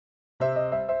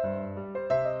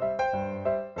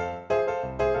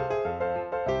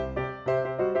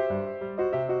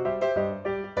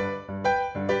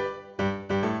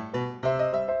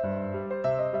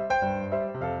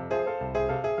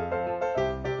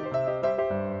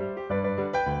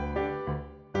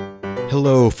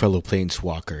Hello, fellow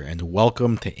Planeswalker, and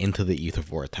welcome to Into the Ether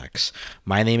Vortex.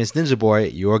 My name is Ninja Boy,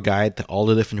 your guide to all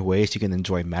the different ways you can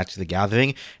enjoy Magic the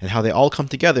Gathering and how they all come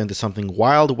together into something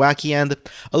wild, wacky, and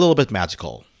a little bit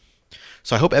magical.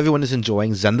 So I hope everyone is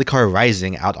enjoying Zendikar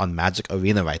Rising out on Magic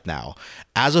Arena right now.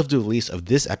 As of the release of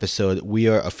this episode, we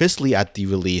are officially at the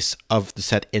release of the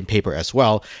set in paper as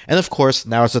well, and of course,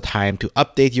 now is the time to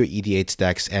update your EDH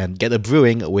decks and get a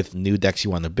brewing with new decks you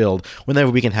want to build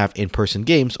whenever we can have in-person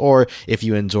games, or if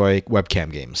you enjoy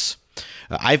webcam games.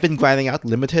 I've been grinding out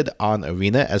Limited on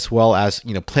Arena, as well as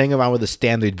playing around with the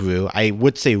standard brew. I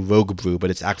would say Rogue brew,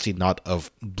 but it's actually not of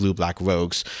blue-black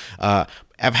rogues.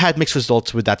 I've had mixed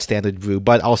results with that standard brew,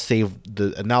 but I'll save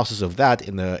the analysis of that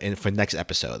for next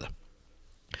episode.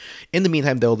 In the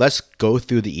meantime, though, let's go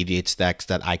through the EDH decks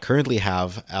that I currently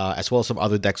have, as well as some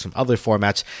other decks from other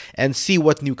formats, and see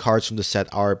what new cards from the set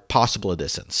are possible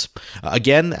additions.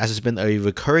 Again, as has been a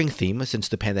recurring theme since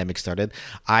the pandemic started,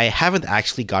 I haven't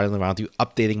actually gotten around to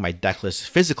updating my deck list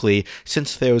physically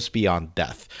since Theros Beyond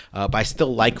Death, but I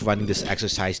still like running this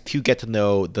exercise to get to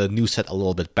know the new set a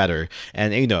little bit better,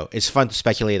 and it's fun to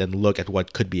speculate and look at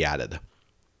what could be added.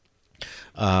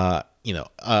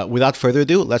 Without further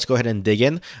ado, let's go ahead and dig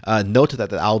in. Note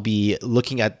that I'll be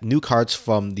looking at new cards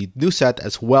from the new set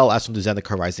as well as from the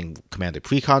Zendikar Rising Commander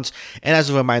precons. And as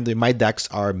a reminder, my decks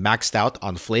are maxed out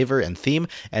on flavor and theme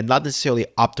and not necessarily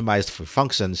optimized for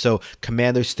function. So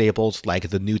Commander staples like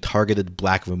the new targeted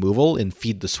black removal in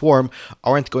Feed the Swarm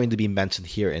aren't going to be mentioned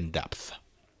here in depth.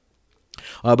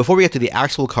 Before we get to the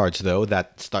actual cards, though,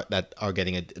 decks are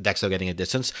getting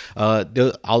additions,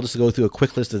 I'll just go through a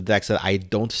quick list of decks that I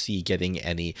don't see getting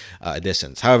any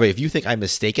additions. However, if you think I'm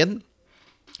mistaken,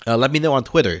 let me know on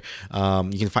Twitter.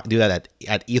 You can do that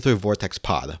at Ether Vortex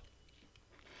Pod.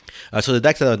 So the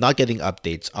decks that are not getting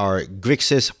updates are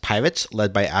Grixis Pirates,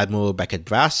 led by Admiral Beckett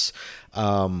Brass,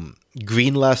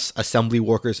 Greenless Assembly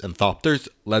Workers and Thopters,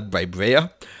 led by Brea,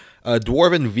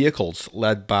 Dwarven Vehicles,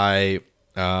 led by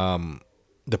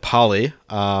the Poly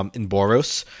in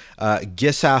Boros,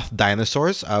 Gisath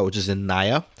Dinosaurs, which is in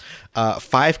Naya,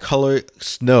 5-color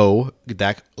Snow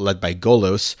deck led by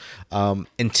Golos,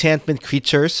 Enchantment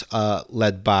Creatures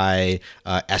led by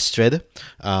Estrid,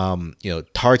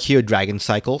 Tarkir Dragon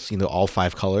Cycles, all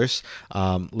 5 colors,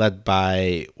 led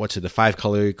by, the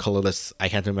 5-color colorless, I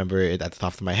can't remember it at the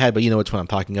top of my head, but you know which one I'm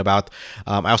talking about.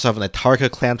 I also have an Atarka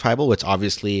Clan Tribal, which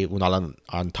obviously we're not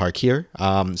on Tarkir,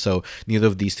 so neither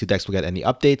of these two decks will get any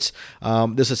updates.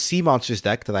 There's a Sea Monsters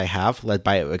deck that I have, led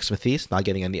by Ixmathes, not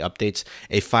getting any updates,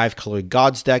 a 5-color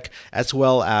Gods deck, as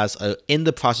well as in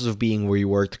the process of being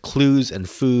reworked, Clues and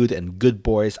Food and Good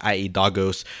Boys, i.e.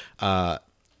 Doggos,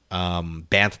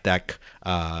 Bant deck,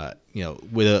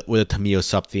 with a Tamiyo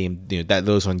sub-theme,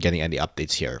 those aren't getting any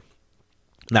updates here.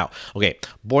 Now, okay,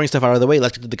 boring stuff out of the way,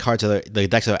 let's get to the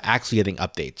decks that are actually getting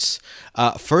updates.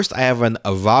 First, I have an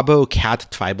Arabo Cat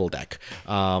Tribal deck.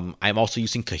 I'm also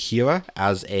using Kahira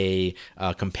as a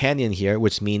companion here,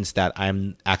 which means that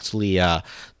I'm actually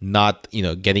not,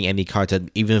 getting any cards that,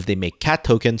 even if they make cat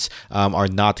tokens, are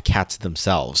not cats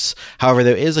themselves. However,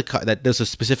 there's a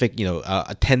specific,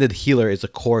 Attended Healer is a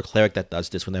core cleric that does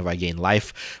this whenever I gain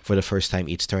life for the first time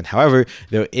each turn. However,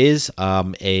 there is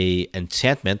a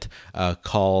enchantment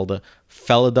called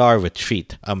Felidar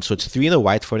Retreat. So it's 3 and a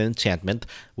white for an enchantment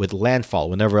with landfall.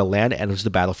 Whenever a land enters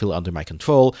the battlefield under my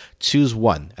control, choose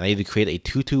one. And I either create a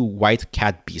 2/2 white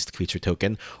cat beast creature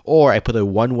token, or I put a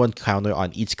 1/1 counter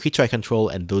on each creature I control,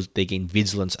 and they gain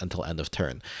vigilance until end of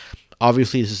turn.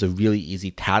 Obviously, this is a really easy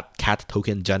cat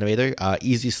token generator,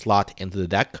 easy slot into the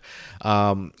deck.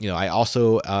 I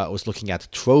also was looking at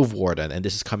Trove Warden, and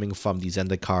this is coming from the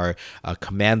Zendikar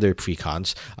Commander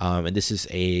precons. And this is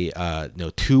a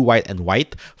 2 white and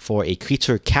white for a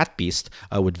creature cat beast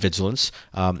with vigilance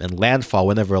and landfall.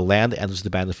 Whenever a land enters the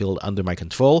battlefield under my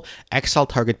control, exile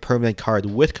target permanent card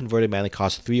with converted mana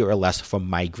cost 3 or less from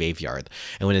my graveyard.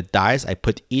 And when it dies, I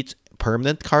put each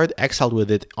permanent card exiled with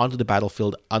it onto the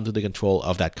battlefield under the control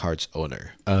of that card's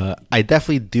owner. I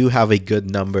definitely do have a good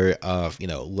number of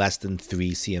less than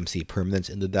 3 CMC permanents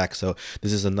in the deck, so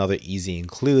this is another easy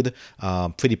include.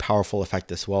 Pretty powerful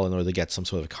effect as well in order to get some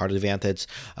sort of card advantage.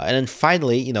 And then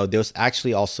finally, there's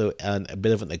actually also a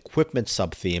bit of an equipment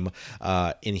sub theme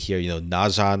in here.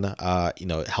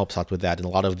 Nazhan helps out with that, and a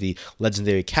lot of the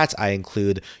legendary cats I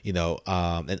include,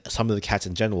 and some of the cats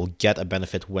in general get a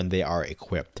benefit when they are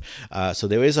equipped. So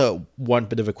there is a one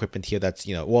bit of equipment here that's,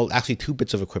 well, actually two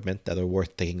bits of equipment that are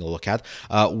worth taking a look at.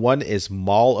 One is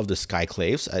Maul of the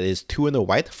Skyclaves. It is 2 in the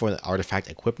white for an artifact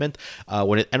equipment.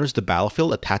 When it enters the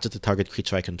battlefield, attach it to target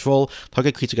creature I control.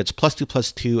 Target creature gets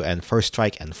 +2/+2 and first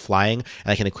strike and flying,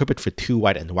 and I can equip it for 2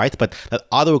 white and white. But that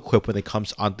auto equip when it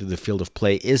comes onto the field of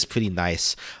play is pretty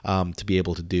nice to be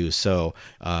able to do. So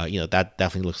that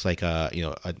definitely looks like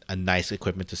a nice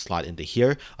equipment to slot into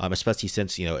here, especially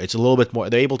since it's a little bit more.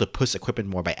 They're able to push equipment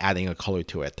more by adding a color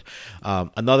to it.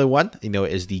 Another one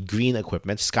is the green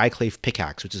equipment, Skyclave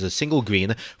Pickaxe, which is a single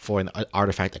green for an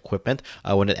artifact equipment.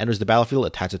 When it enters the battlefield,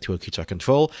 attach it to a creature I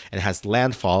control, and it has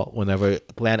landfall. Whenever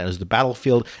land enters the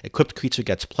battlefield, equipped creature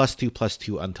gets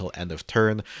 +2/+2 until end of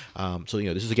turn. So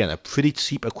this is again a pretty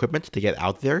cheap equipment to get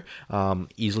out there,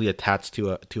 easily attached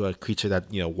to a creature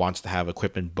that wants to have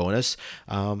equipment bonus.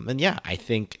 And yeah, I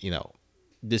think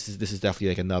this is definitely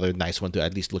like another nice one to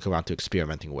at least look around to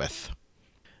experimenting with.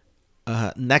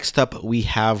 Next up, we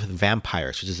have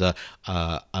Vampires, which is a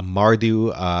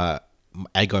Mardu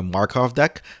Edgar Markov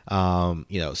deck.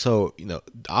 So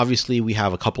obviously we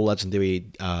have a couple legendary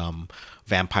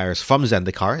vampires from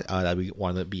Zendikar that we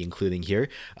want to be including here.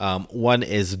 One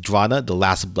is Drana, the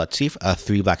Last Blood Chief,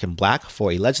 3 black and black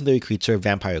for a legendary creature,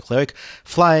 Vampire Cleric.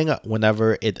 Flying,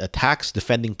 whenever it attacks,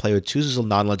 defending player chooses a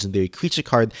non-legendary creature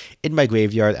card in my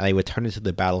graveyard, and I return it to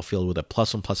the battlefield with a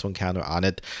 +1/+1 counter on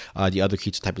it. The other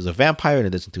creature type is a vampire, in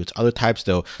addition to its other types,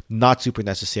 though not super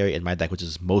necessary in my deck, which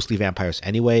is mostly vampires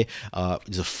anyway.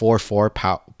 It's a 4/4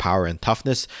 power and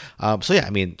toughness. So yeah,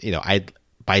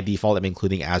 by default, I'm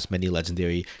including as many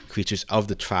legendary creatures of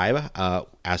the tribe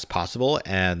as possible,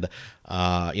 and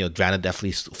Drana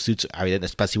definitely suits Ariadne,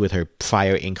 especially with her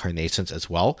prior incarnations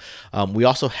as well. We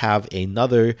also have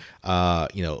another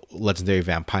legendary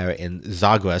vampire in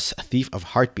Zagras, Thief of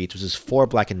Heartbeats, which is 4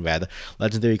 black and red,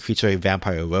 legendary creature,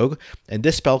 vampire rogue, and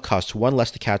this spell costs 1 less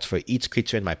to cast for each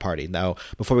creature in my party. Now,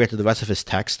 before we get to the rest of his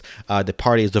text, the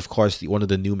party is of course one of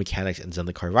the new mechanics in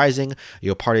Zendikar Rising.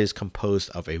 Your party is composed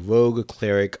of a rogue,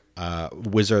 cleric,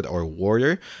 wizard, or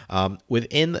warrior.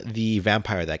 Within the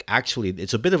vampire deck, actually,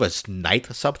 it's a bit of a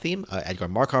knight sub-theme. Edgar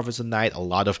Markov is a knight. A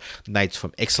lot of knights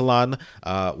from Ixalan,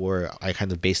 where I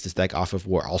kind of based this deck off of,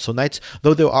 were also knights.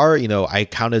 Though there are, I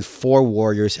counted 4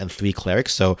 warriors and 3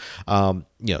 clerics. So,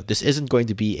 this isn't going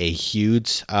to be a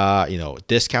huge,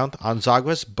 discount on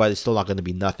Zagras, but it's still not going to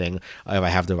be nothing if I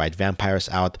have the right vampires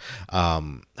out.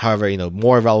 However,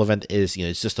 more relevant is,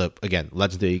 it's just again,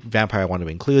 legendary vampire I want to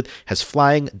include, has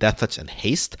flying, death touch, and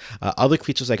haste. Other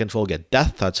creatures I control get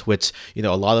death touch, which, a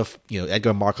lot of,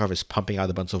 Edgar Markov is pumping out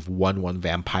a bunch of 1/1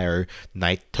 vampire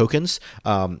knight tokens.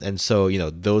 And so,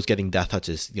 those getting death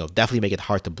touches, definitely make it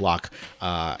hard to block,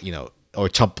 or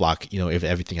chump block, if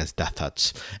everything has death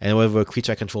touch. And whenever a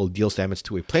creature I control deals damage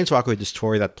to a planeswalker,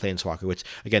 destroy that planeswalker, which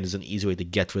again is an easy way to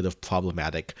get rid of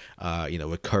problematic,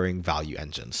 recurring value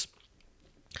engines.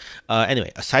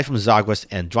 Anyway, aside from Zagras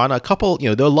and Drana, a couple,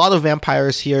 there are a lot of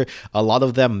vampires here, a lot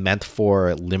of them meant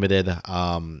for limited,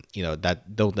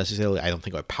 that don't necessarily, I don't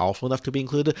think, are powerful enough to be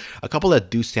included. A couple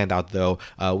that do stand out, though,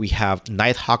 we have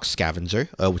Nighthawk Scavenger,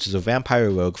 which is a vampire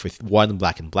rogue for 1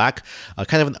 black and black,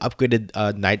 kind of an upgraded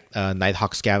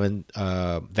Nighthawk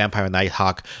vampire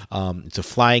Nighthawk. It's a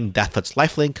flying death touch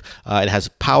lifelink. It has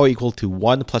power equal to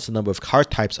 1 plus the number of card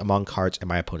types among cards in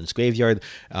my opponent's graveyard.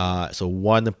 So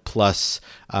 1 plus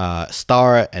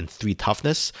star and 3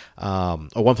 toughness,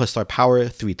 or 1 plus star power,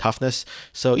 3 toughness.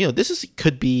 So this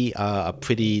could be a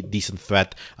pretty decent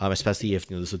threat, especially if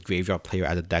there's a graveyard player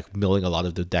at the deck milling a lot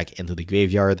of the deck into the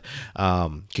graveyard.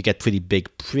 Could get pretty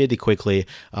big pretty quickly.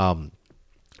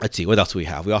 Let's see, what else do we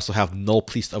have? We also have Null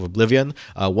Priest of Oblivion,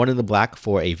 1 in the black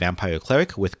for a vampire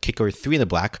cleric with kicker 3 in the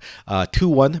black,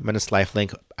 2/1 menace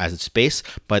lifelink as its base,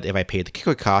 but if I pay the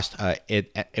kicker cost, when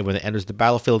it enters the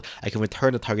battlefield, I can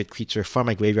return a target creature from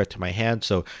my graveyard to my hand.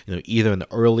 So either an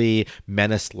early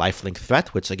menace lifelink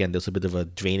threat, which again there's a bit of a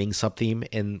draining sub-theme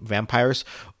in vampires,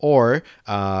 or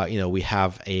we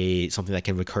have something that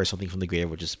can recur something from the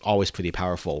graveyard, which is always pretty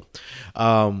powerful.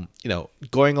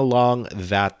 Going along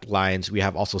that lines, we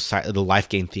have also the life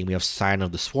gain theme. We have Sign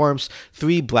of the Swarms,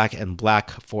 3 black and black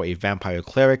for a vampire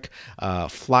cleric,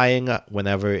 flying.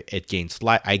 Whenever it gains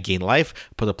life, I gain life,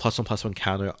 put a +1/+1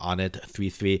 counter on it,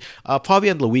 3/3. Probably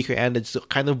on the weaker end, it's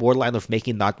kind of borderline of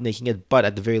not making it, but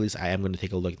at the very least, I am going to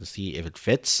take a look to see if it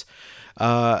fits.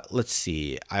 Let's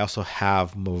see. I also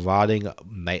have Marauding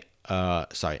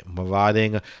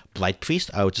Marauding Blight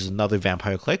Priest, which is another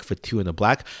vampire cleric for 2 in the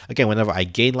black. Again, whenever I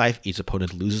gain life, each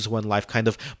opponent loses 1 life, kind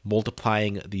of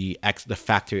multiplying the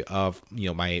factor of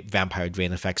my vampire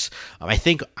drain effects. I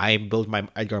think I build my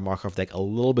Edgar Markov deck a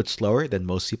little bit slower than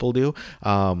most people do,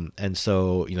 and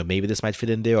so maybe this might fit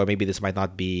in there, or maybe this might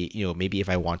not be. Maybe if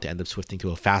I want to end up swifting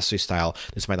to a faster style,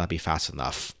 this might not be fast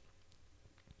enough.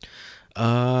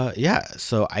 Yeah,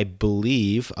 so I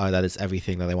believe that is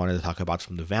everything that I wanted to talk about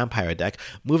from the vampire deck.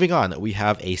 Moving on, we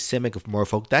have a Simic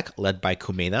Merfolk deck led by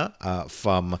Kumena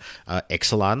from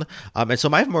Ixalan. And so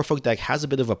my Merfolk deck has a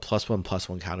bit of a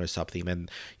 +1/+1 counter sub-theme. And,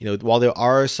 while there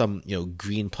are some,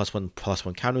 green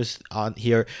 +1/+1 counters on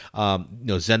here,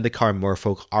 Zendikar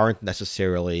Merfolk aren't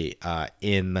necessarily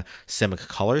in Simic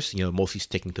colors, mostly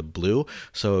sticking to blue.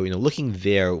 So, looking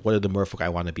there, what are the Merfolk I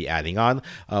want to be adding on?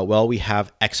 Well, we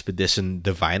have Expedition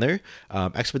Diviner.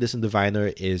 Expedition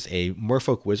Diviner is a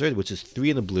Merfolk wizard, which is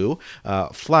 3 in the blue,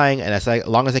 flying, and as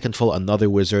long as I control another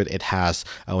wizard, it has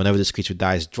whenever this creature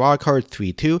dies, draw a card,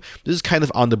 3/2. This is kind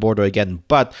of on the border again,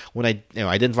 but when I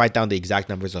didn't write down the exact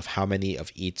numbers of how many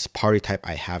of each party type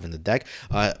I have in the deck.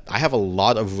 I have a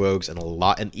lot of rogues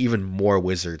and even more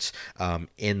wizards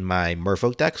in my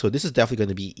Merfolk deck, so this is definitely going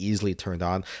to be easily turned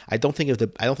on. I don't think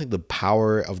the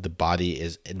power of the body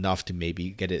is enough to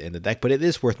maybe get it in the deck, but it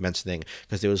is worth mentioning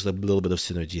because there was a little bit of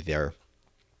synergy there.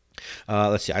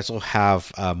 Let's see. I also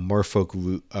have Merfolk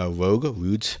Rogue,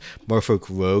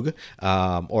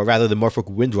 or rather the Merfolk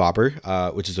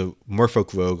Windrobber, which is a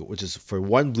Merfolk Rogue, which is for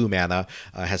 1 blue mana,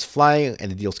 has flying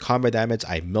and it deals combat damage.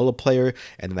 I mill a player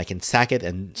and then I can sack it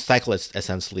and cycle it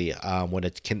essentially when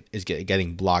it is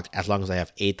getting blocked, as long as I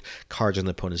have 8 cards in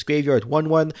the opponent's graveyard.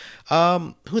 1/1.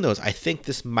 Who knows? I think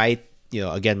this might be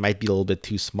a little bit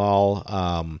too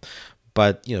small.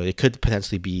 But it could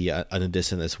potentially be an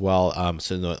addition as well.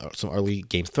 So some early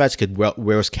game threats could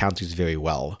wear counters very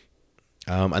well.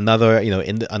 Another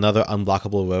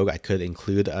unblockable rogue I could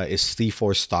include is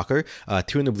Sleeforce Stalker.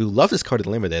 2 in the blue. Love this card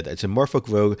in limited. It's a Merfolk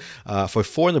rogue. For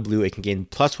 4 in the blue, it can gain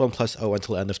 +1/+0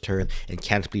 until end of turn and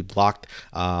can't be blocked,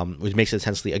 which makes it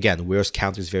essentially, again, wears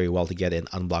counters very well to get in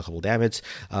unblockable damage.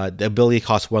 The ability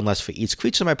costs 1 less for each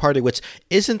creature in my party, which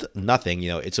isn't nothing.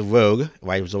 It's a rogue,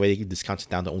 right? It was already discounted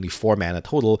down to only 4 mana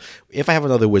total. If I have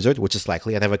another wizard, which is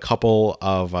likely, and I have a couple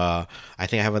of, I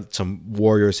think I have some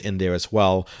warriors in there as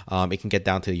well, it can get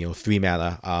down to 3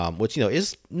 mana, which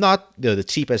is not the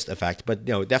cheapest effect, but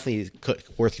definitely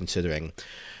worth considering.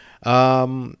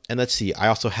 And let's see, I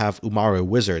also have Umara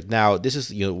Wizard. Now, this is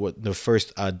the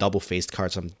first double-faced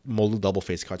cards, multiple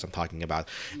double-faced cards I'm talking about,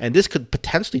 and this could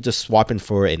potentially just swap in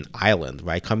for an island,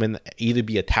 right? Come in, either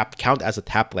be a count as a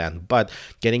tap land, but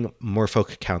getting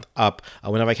Merfolk count up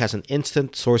whenever I cast an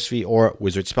instant, sorcery, or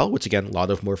wizard spell, which again, a lot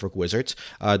of Merfolk wizards.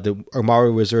 The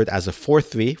Umara Wizard as a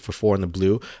 4/3 for 4 in the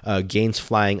blue gains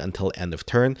flying until end of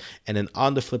turn, and then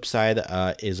on the flip side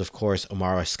is of course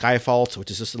Umara Skyfalls, which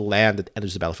is just a land that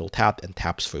enters the battlefield tapped and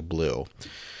taps for blue.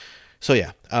 So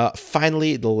yeah,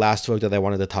 finally, the last rogue that I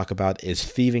wanted to talk about is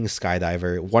Thieving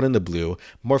Skydiver, 1 in the blue.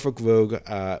 Merfolk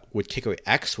rogue with kicker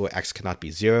X, where X cannot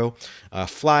be 0.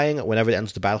 Flying, whenever it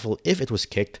enters the battlefield, if it was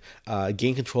kicked,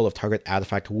 gain control of target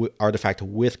artifact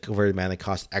with converted mana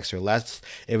cost X or less.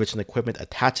 If it's an equipment,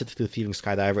 attach it to the Thieving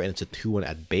Skydiver, and it's a 2/1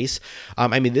 at base.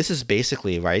 This is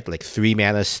basically, right, like 3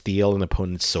 mana steal an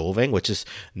opponent's solving, which is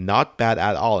not bad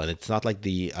at all, and it's not like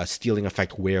the stealing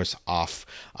effect wears off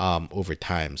over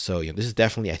time. So, this is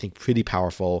definitely, I think, pretty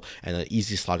powerful and an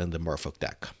easy slot in the Merfolk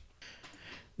deck.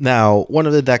 Now, one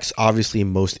of the decks obviously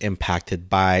most impacted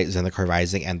by Zendikar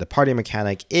Rising and the party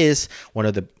mechanic is one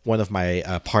of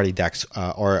my party decks,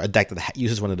 or a deck that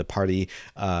uses one of the party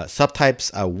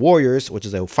subtypes, Warriors, which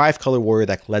is a 5-color warrior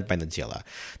deck led by Najeela.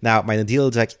 Now, my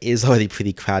Najeela deck is already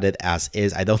pretty crowded as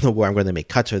is. I don't know where I'm going to make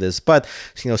cuts for this, but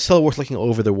still worth looking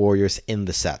over the warriors in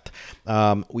the set.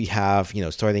 We have,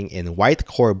 starting in white,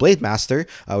 Core Blade Master,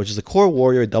 which is a core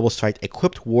warrior, double strike,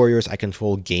 equipped warriors I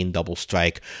control gain double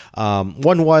strike.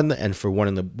 1/1, and for 1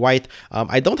 in the white.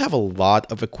 I don't have a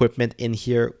lot of equipment in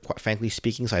here, quite frankly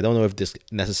speaking, so I don't know if this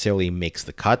necessarily makes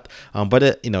the cut.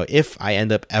 But if I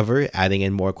end up ever adding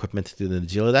in more equipment to the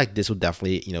Najeela deck, this would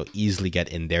definitely, easily get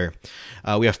in there.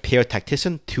 We have Pale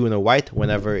Tactician, 2 in a white.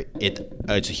 Whenever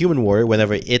it's a human warrior,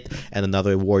 whenever it and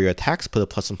another warrior attacks, put a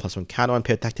 +1/+1 counter on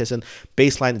Pale Tactician.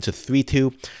 Baseline, it's a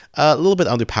 3/2. A little bit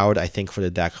underpowered, I think, for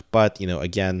the deck, but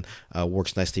again,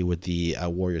 works nicely with the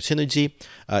warrior synergy.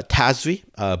 Tazri,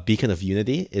 Beacon of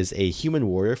Unity, is a human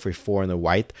warrior for 4 in a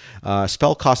white.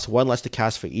 Spell costs 1 less to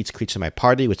cast for each creature in my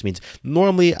party, which means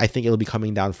normally I think it'll be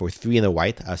coming down for 3 in a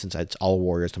white, since it's all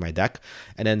warriors to my deck.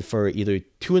 And then for either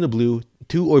 2 in the blue,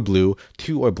 2 or blue,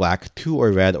 2 or black, 2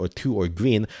 or red, or 2 or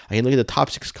green. I can look at the top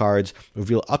 6 cards,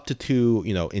 reveal up to 2,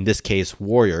 in this case,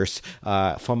 warriors,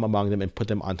 from among them and put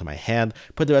them onto my hand,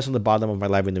 put the rest on the bottom of my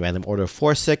library in the random order of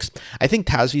 4, 6. I think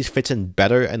Tazries fits in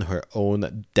better in her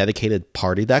own dedicated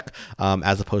party deck,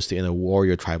 as opposed to in a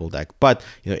warrior tribal deck. But,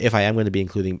 if I am going to be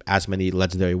including as many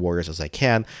legendary warriors as I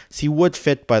can, she would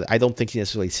fit, but I don't think she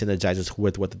necessarily synergizes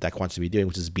with what the deck wants to be doing,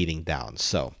 which is beating down.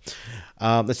 So,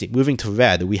 let's see. Moving to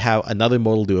red, we have another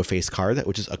Modal Duo Face card,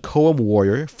 which is a Koum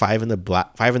Warrior, 5 in the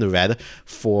black, 5 in the red,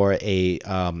 for a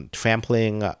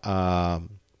trampling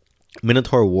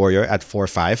Minotaur Warrior at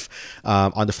 4/5.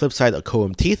 On the flip side, a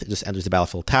Koum Teeth just enters the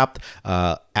battlefield tapped.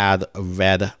 Add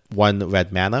one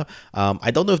red mana.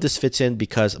 I don't know if this fits in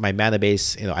because my mana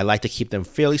base, I like to keep them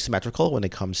fairly symmetrical when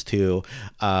it comes to,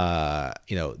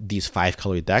 these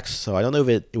 5-color decks. So I don't know if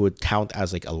it would count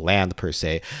as like a land per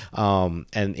se. And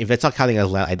if it's not counting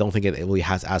as land, I don't think it really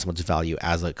has as much value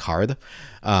as a card,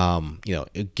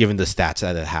 given the stats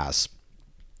that it has.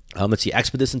 Let's see,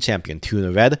 Expedition Champion, 2 in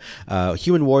the red.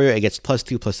 Human Warrior, it gets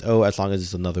 +2/+0 as long as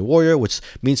it's another warrior, which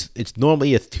means it's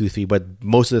normally a 2/3, but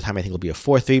most of the time I think it'll be a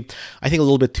 4/3. I think a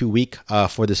little bit too weak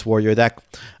for this warrior deck.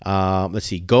 Let's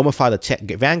see, Gomafa,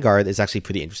 the Vanguard, is actually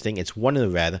pretty interesting. It's 1 in the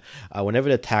red. Whenever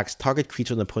it attacks, target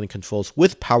creature an opponent controls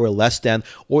with power less than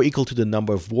or equal to the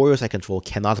number of warriors I control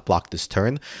cannot block this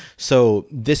turn. So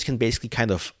this can basically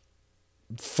kind of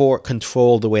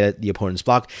control the way that the opponents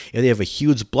block. If they have a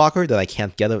huge blocker that I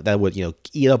can't get, that would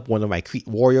eat up one of my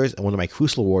warriors and one of my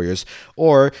crucial warriors,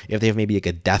 or if they have maybe like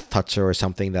a death toucher or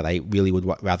something that I really would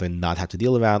rather not have to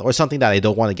deal around, or something that I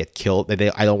don't want to get killed,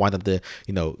 I don't want them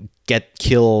to get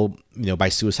killed by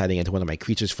suiciding into one of my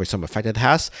creatures for some effect it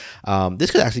has.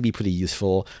 This could actually be pretty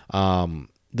useful.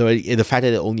 The fact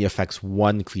that it only affects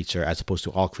one creature as opposed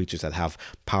to all creatures that have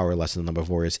power less than the number of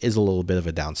warriors is a little bit of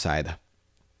a downside.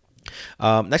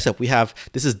 Next up, we have,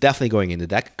 this is definitely going in the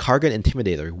deck, Kargan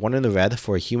Intimidator, 1 in the red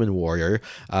for a human warrior.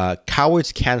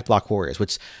 Cowards can't block warriors,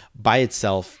 which by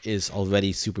itself is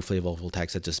already super flavorful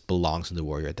text that just belongs in the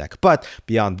warrior deck. But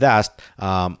beyond that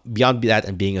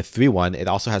and being a 3/1, it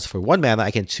also has for 1 mana,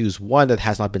 I can choose one that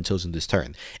has not been chosen this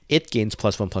turn. It gains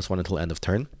 +1/+1 until end of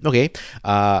turn. Okay.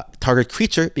 Target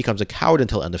creature becomes a coward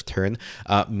until end of turn,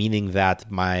 meaning that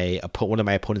one of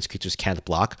my opponent's creatures can't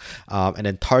block. And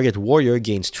then target warrior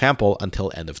gains trample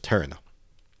until end of turn.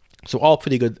 So all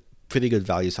pretty good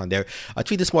values on there. I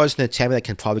treat this more as an enchantment that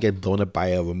can probably get blown up by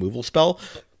a removal spell,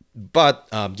 but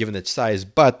given its size,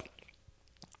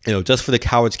 just for the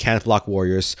cowards can't block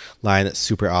warriors line, it's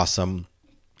super awesome.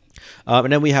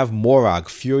 And then we have Morag,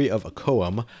 Fury of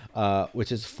Akoum,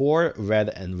 which is 4 red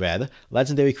and red.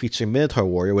 Legendary creature Minotaur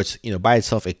Warrior, which, by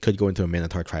itself, it could go into a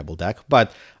Minotaur tribal deck.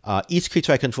 But each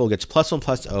creature I control gets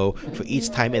 +1/+0 for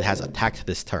each time it has attacked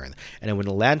this turn. And then when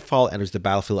a landfall enters the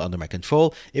battlefield under my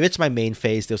control, if it's my main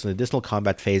phase, there's an additional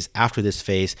combat phase after this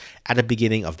phase. At the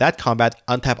beginning of that combat,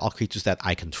 untap all creatures that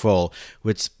I control,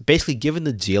 which basically, given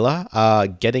the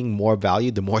Jila getting more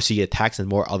value the more she attacks and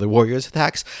more other warriors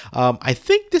attacks, I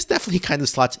think this definitely kind of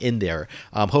slots in there.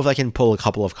 Hopefully I can pull a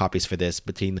couple of copies for this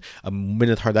between a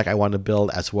Minotaur deck I want to build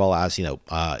as well as,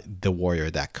 the warrior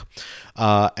deck.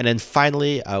 And then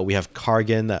finally, we have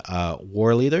Kargan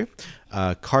War Leader.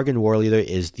 Kargan War Leader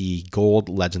is the gold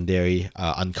legendary,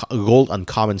 gold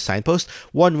uncommon signpost.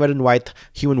 1 red and white,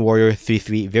 human warrior,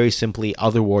 3/3. Very simply,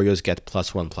 other warriors get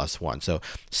 +1/+1. So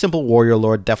simple warrior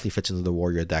lord, definitely fits into the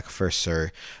warrior deck for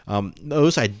sure.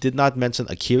 Notice I did not mention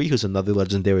Akiri, who's another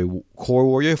legendary core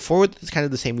warrior. For kind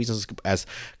of the same reasons as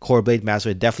Core Blade Master,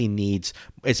 it definitely needs.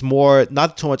 It's more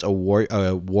not so much a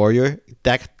warrior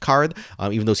deck card,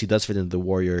 even though she does fit into the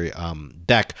warrior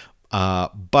deck.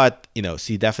 But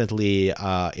she definitely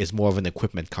is more of an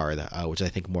equipment card, which I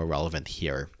think more relevant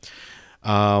here.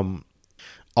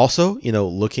 Also,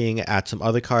 looking at some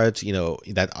other cards,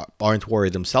 that aren't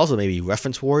warriors themselves, or maybe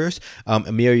reference warriors.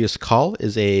 Emeria's Call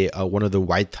is one of the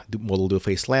white Modal Duo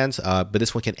Face lands, but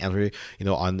this one can enter,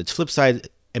 on its flip side.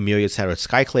 Emeria Sarah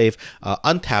Skyclave,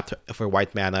 untapped for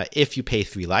white mana if you pay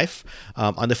 3 life.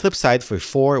 On the flip side, for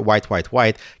 4 white,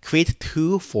 create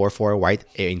 2 4/4 white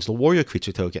Angel Warrior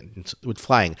creature tokens with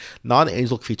flying.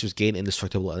 Non-angel creatures gain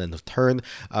indestructible at the end of turn.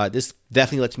 This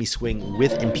definitely lets me swing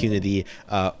with impunity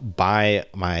by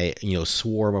my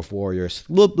swarm of warriors.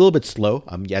 A little bit slow,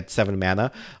 at 7 mana,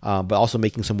 but also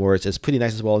making some warriors is pretty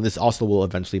nice as well. And this also will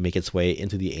eventually make its way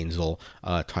into the Angel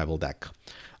tribal deck.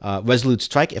 Resolute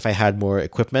Strike, if I had more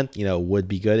equipment, would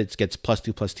be good. It gets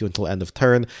 +2/+2 until end of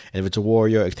turn. And if it's a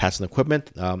warrior, it has an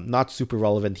equipment. Not super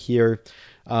relevant here.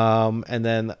 And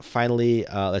then finally,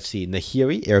 let's see,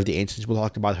 Nahiri, Heir of the Ancients. We'll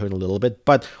talk about her in a little bit,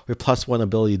 but her +1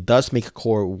 ability does make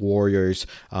core warriors.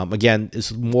 Again,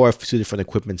 is more suited for an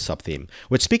equipment sub-theme.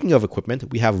 Which, speaking of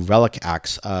equipment, we have Relic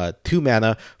Axe, 2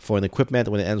 mana for an equipment.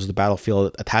 When it enters the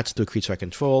battlefield, attached to a creature I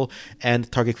control,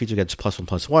 and target creature gets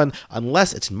 +1/+1,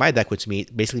 unless it's in my deck, which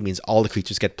basically means all the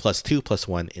creatures get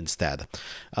 +2/+1 instead.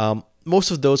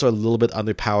 Most of those are a little bit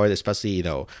underpowered, especially,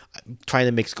 trying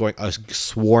to mix going a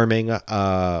swarming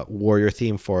warrior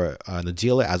theme for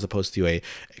Najeela as opposed to a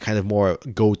kind of more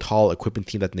go tall equipment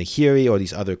theme that Nahiri or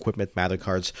these other equipment matter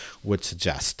cards would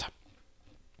suggest.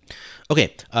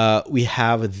 Okay, we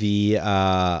have the,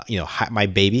 my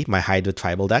baby, my Hydra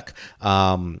tribal deck.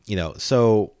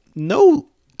 So no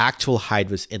actual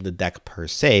Hydras in the deck per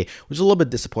se, which is a little bit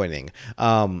disappointing.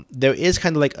 There is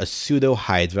kind of like a pseudo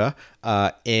Hydra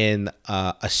in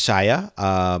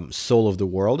Ashaya, Soul of the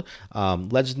World,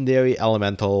 legendary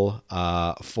elemental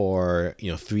for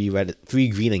 3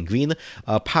 green and green.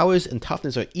 Powers and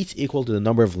toughness are each equal to the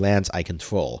number of lands I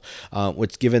control,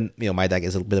 which, given my deck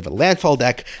is a bit of a landfall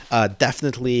deck,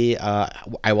 definitely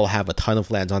I will have a ton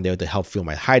of lands on there to help fuel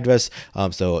my Hydras.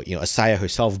 So Ashaya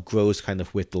herself grows kind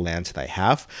of with the lands that I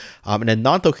have. And then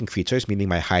non-token creatures, meaning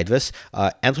my Hydras,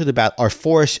 enter the battle, are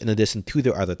forced in addition to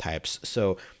their other types.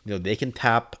 So they can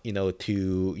tap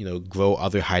to grow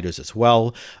other Hydras as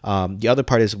well. The other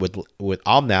part is with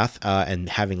Omnath and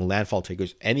having landfall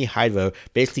triggers, any Hydra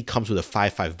basically comes with a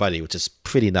 5/5 buddy, which is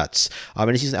pretty nuts. And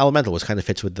it's an elemental, which kind of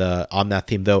fits with the Omnath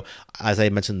theme, though. As I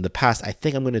mentioned in the past, I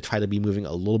think I'm going to try to be moving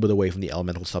a little bit away from the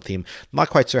elemental sub theme. Not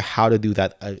quite sure how to do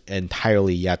that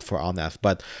entirely yet for Omnath,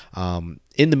 but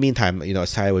in the meantime,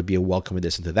 Ashaya would be a welcome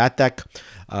addition to that deck.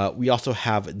 We also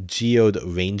have Geode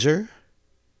Ranger.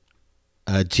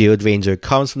 Geode Ranger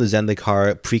comes from the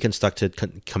Zendikar pre-constructed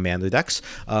commander decks.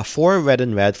 4 red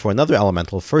and red for another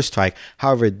elemental, first strike.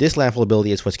 However, this landfall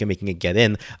ability is what's making it get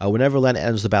in. Whenever land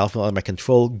enters the battlefield under my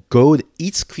control, goad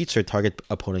each creature target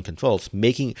opponent controls,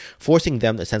 forcing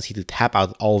them essentially to tap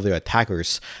out all of their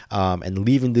attackers, and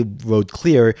leaving the road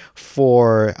clear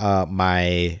for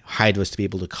my Hydras to be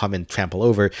able to come and trample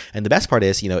over. And the best part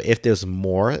is, if there's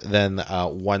more than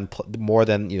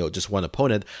just one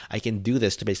opponent, I can do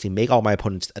this to basically make all my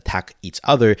opponents attack each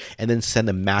other and then send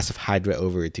a massive Hydra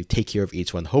over to take care of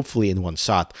each one, hopefully in one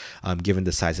shot, given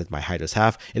the size that my Hydras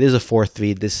have. It is a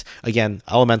 4/3. This, again,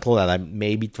 elemental that I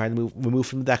may be trying to remove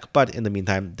from the deck, but in the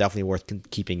meantime, definitely worth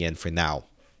keeping in for now.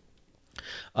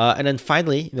 And then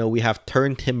finally, we have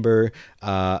Turntimber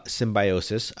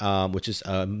Symbiosis, which is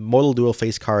a modal dual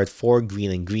face card, 4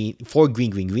 green and green, 4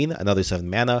 green, another 7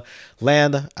 mana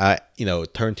land.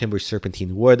 Turntimber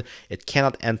Serpentine Wood.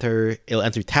 It'll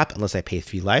enter tap unless I pay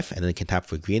 3 life, and then it can tap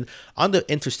for green. On the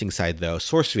interesting side, though,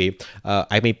 sorcery,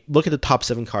 I may look at the top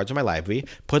 7 cards in my library,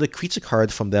 put a creature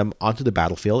card from them onto the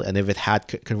battlefield, and if it had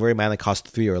converted mana cost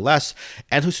 3 or less,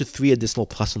 enter 3 additional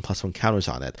 +1/+1 counters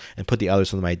on it, and put the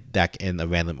others on my deck in a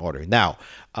random order. Now,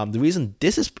 the reason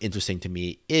this is interesting to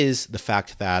me is the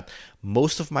fact that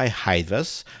most of my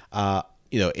Hydras,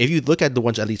 if you look at the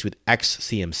ones at least with X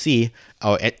CMC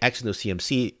or X no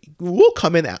CMC, will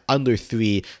come in at under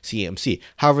 3 CMC.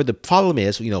 However, the problem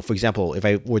is, for example, if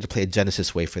I were to play a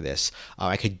Genesis wave for this,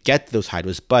 I could get those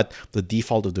Hydras, but the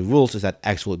default of the rules is that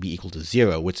X will be equal to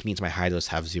 0, which means my Hydras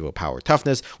have 0 power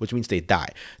toughness, which means they die.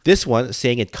 This one,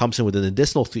 saying it comes in with an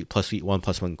additional 3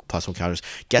 +1/+1 counters,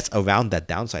 gets around that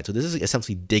downside. So this is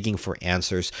essentially digging for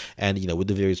answers, and with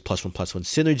the various +1/+1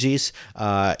 synergies,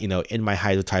 in my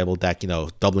Hydra tribal deck,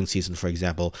 doubling season, for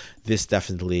example, this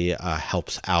definitely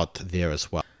helps out there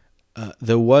as well.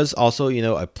 There was also,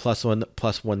 a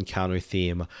 +1/+1 counter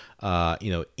theme,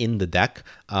 in the deck,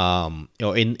 in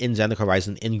Zendikar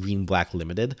Horizon, in Green Black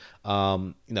Limited.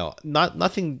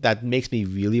 Nothing that makes me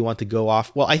really want to go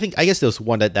off. Well, I guess there's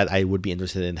one that I would be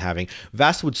interested in having.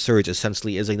 Vastwood Surge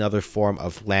essentially is another form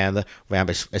of land ramp,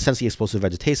 essentially explosive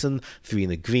vegetation, 3 in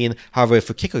the green. However,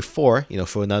 for kicker 4,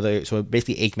 for another, so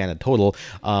basically 8 mana total,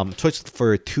 choice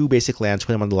for 2 basic lands,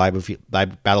 put them on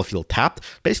the battlefield tapped,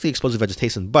 basically explosive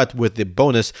vegetation, but with the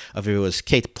bonus of if it was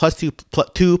kicked, +2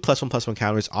 +1/+1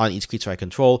 counters on each creature I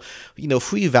control.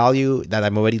 Free value that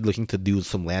I'm already looking to do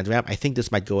some land ramp. I think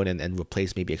this might go in and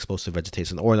replace maybe explosive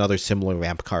vegetation or another similar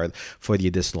ramp card for the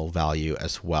additional value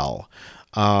as well.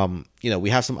 We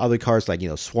have some other cards like,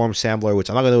 Swarm Sampler, which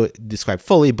I'm not going to describe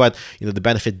fully, but, the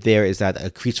benefit there is that a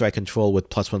creature I control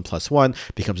with +1/+1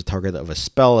 becomes a target of a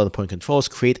spell that the opponent controls,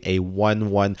 create a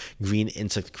 1/1 green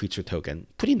insect creature token.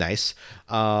 Pretty nice.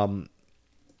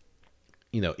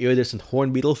 Iridescent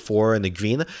Horn Beetle, 4 in the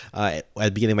green. At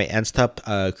the beginning of my end step,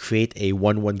 create a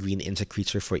 1/1 green insect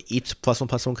creature for each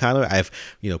 +1/+1 counter I've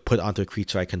put onto a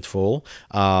creature I control.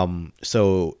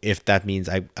 So if that means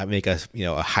I make a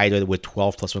Hydra with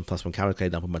 12 +1/+1 counters, I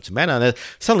dump a bunch of mana on it.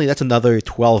 Suddenly that's another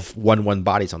 12 1/1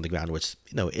 bodies on the ground, which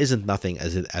isn't nothing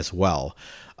as well.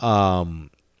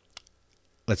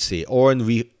 Let's see.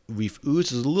 Oran Reef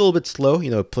Ooze is a little bit slow.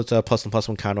 It puts a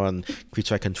 +1/+1 counter on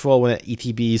creature I control when it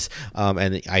ETBs,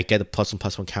 and I get a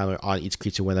 +1/+1 counter on each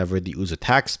creature whenever the Ooze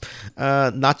attacks.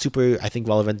 Not super, I think,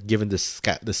 relevant given the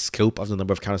scope of the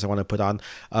number of counters I want to put on.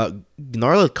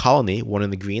 Gnarled Colony, 1 in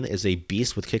the green, is a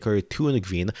beast with kicker 2 in the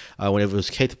green. Whenever it was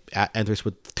kicked, enters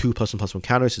with 2 +1/+1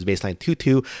 counters. It's baseline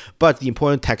 2/2. But the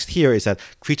important text here is that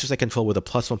creatures I control with a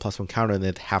 +1/+1 counter and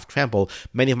then have trample.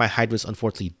 Many of my Hydras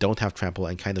unfortunately don't have trample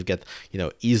and kind of get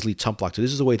easily chump blocked. So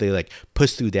this is a way to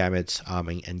push through damage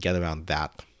and get around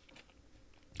that.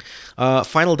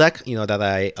 Final deck, that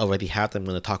I already have that I'm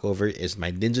going to talk over is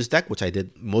my Ninjas deck, which I did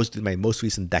my most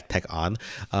recent deck tech on.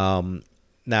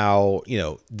 Now,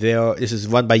 this is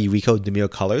run by Yuriko Dimir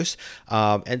Colors.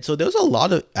 And so there's a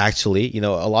lot of, actually, a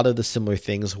lot of the similar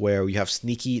things where we have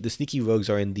the sneaky rogues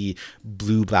are in the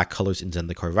blue-black colors in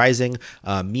Zendikar Rising,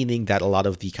 meaning that a lot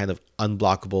of the kind of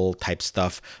unblockable type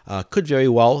stuff could very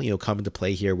well, come into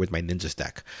play here with my Ninjas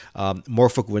deck.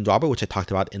 Merfolk Windrobber, which I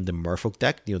talked about in the Merfolk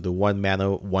deck, the 1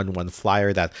 mana, 1/1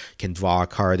 flyer that can draw a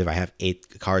card if I have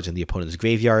 8 cards in the opponent's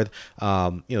graveyard.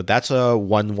 That's a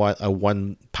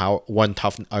 1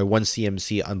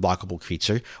 CMC unblockable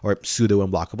creature, or pseudo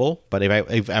unblockable. But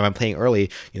if I'm playing early,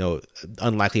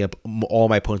 unlikely all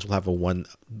my opponents will have a 1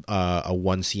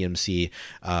 CMC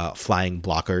flying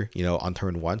blocker, on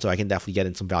turn 1. So I can definitely get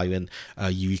in some value in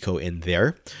Yuriko in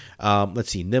there.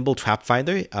 Let's see, Nimble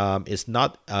Trapfinder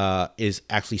is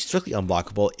actually strictly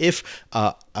unblockable if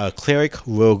a cleric,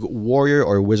 rogue, warrior,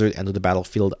 or wizard enter the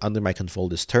battlefield under my control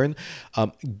this turn.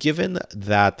 Given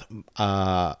that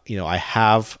I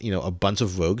have a bunch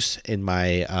of rogues in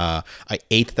my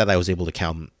 8 that I was able to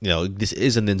count. This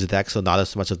is a ninja deck, so not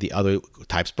as much of the other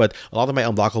types, but a lot of my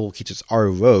unblockable creatures are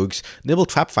rogues. Nimble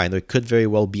Trapfinder could very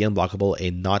well be unblockable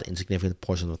a not insignificant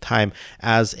portion of the time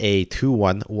as a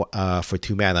 2/1 for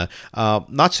 2 mana.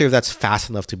 Not sure if that's fast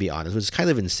enough, to be honest, which is kind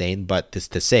of insane, but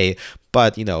to say.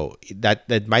 But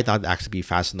that might not actually be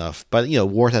fast enough. But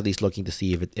worth at least looking to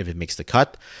see if it makes the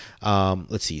cut.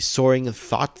 Let's see. Soaring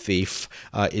Thought Thief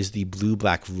is the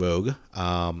blue-black rogue,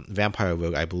 vampire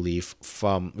rogue, I believe,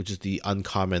 which is the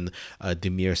uncommon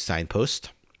Dimir Signpost.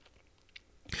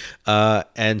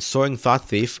 And Soaring Thought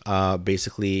Thief,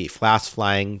 basically fast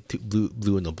flying to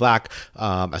blue and the black.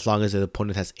 As long as the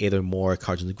opponent has 8 or more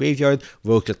cards in the graveyard,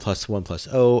 rogues get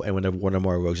 +1/+0, and whenever 1 or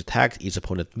more rogues attack, each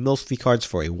opponent mills 3 cards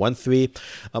for a 1/3.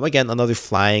 Again, another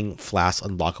flying, fast,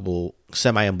 unblockable,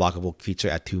 semi-unblockable creature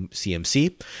at 2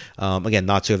 CMC. Again,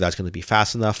 not sure if that's going to be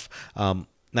fast enough.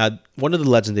 Now, one of the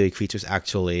legendary creatures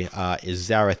actually is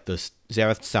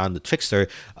Zareth-san the Trickster,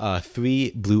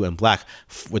 3 blue and black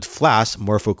with Flash,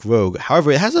 Merfolk Rogue.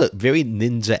 However, it has a very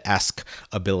ninja-esque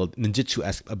ability,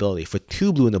 ninjutsu-esque ability. For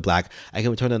 2 blue and a black, I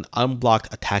can return an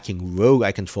unblocked attacking rogue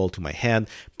I control to my hand,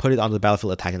 put it on the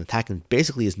battlefield, attack, and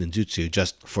basically is ninjutsu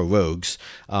just for rogues,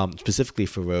 specifically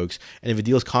for rogues. And if it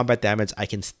deals combat damage, I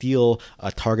can steal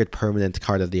a target permanent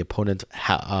card of the opponent,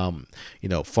 from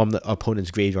the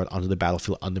opponent's graveyard onto the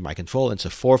battlefield under my control. And so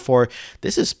 4/4.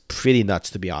 This is pretty nuts,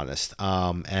 to be honest.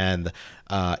 And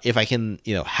if I can,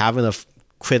 have enough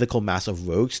critical mass of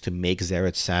rogues to make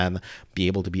Zareth-san be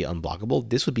able to be unblockable,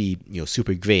 this would be,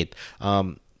 super great.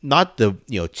 Not the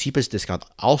cheapest discount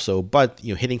also, but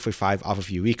hitting for 5 off of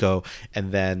Yuriko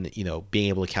and then being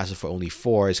able to cast it for only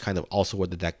 4 is kind of also what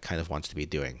the deck kind of wants to be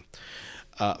doing.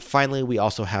 Finally, we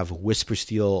also have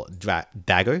Whispersteel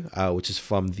Dagger, which is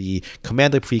from the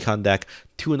Commander Precon deck.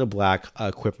 2 in a black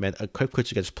equipment. Equipped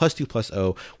creature gets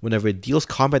 +2/+0. Whenever it deals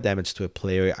combat damage to a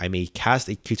player, I may cast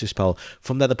a creature spell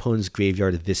from that opponent's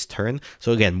graveyard this turn.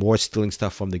 So again, more stealing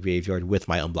stuff from the graveyard with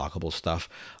my unblockable stuff.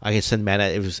 I can send mana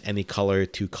if it's any color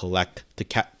to collect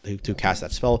to cast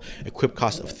that spell. Equip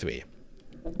cost of 3.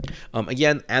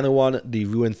 Again, Anawan, the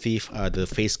Ruin Thief, the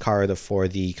face card for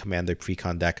the Commander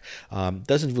Precon deck,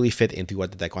 doesn't really fit into what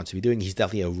the deck wants to be doing. He's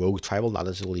definitely a rogue tribal, not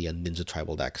necessarily a ninja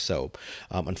tribal deck, so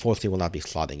unfortunately will not be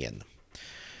slotting in.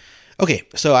 Okay,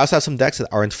 so I also have some decks that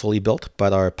aren't fully built,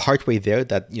 but are partway there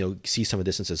that, see some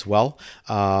distance as well.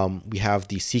 We have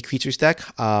the Sea Creatures deck,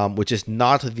 which is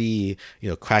not the,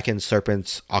 Kraken,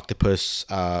 Serpents, Octopus,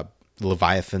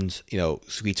 Leviathan's,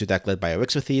 creature deck led by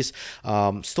Erixmathes.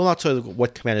 Still not sure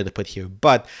what commander to put here,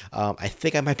 but I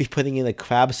think I might be putting in a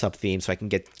crab sub-theme so I can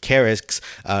get Karix,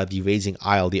 the Raising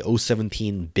Isle, the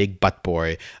 017 big butt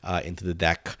boy, into the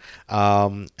deck.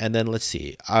 And then let's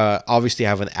see. Obviously, I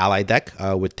have an ally deck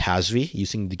with Tazri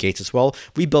using the Gates as well.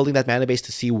 Rebuilding that mana base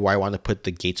to see where I want to put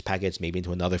the Gates package, maybe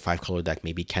into another 5-color deck,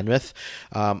 maybe Kenrith.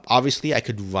 Obviously, I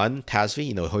could run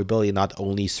Tazri. Her ability not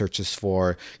only searches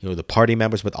for the party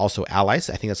members, but also allies.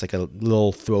 I think that's like a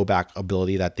little throwback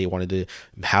ability that they wanted to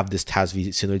have this Tazri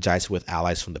synergize with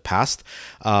allies from the past.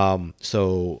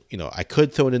 So I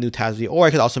could throw in a new Tazri, or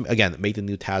I could also, again, make the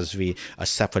new Tazri a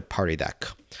separate party deck.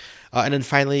 And then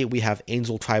finally, we have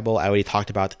Angel Tribal. I already talked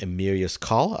about Emeria's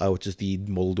Call, which is the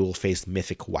dual-faced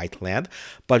mythic white land.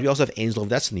 But we also have Angel of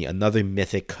Destiny, another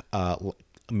mythic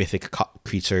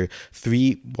creature,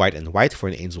 3 white and white for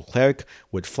an Angel Cleric,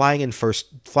 with flying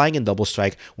and double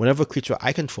strike. Whenever a creature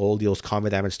I control deals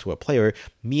combat damage to a player,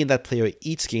 me and that player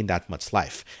each gain that much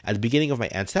life. At the beginning of my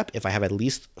end step, if I have at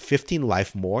least 15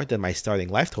 life more than my starting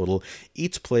life total,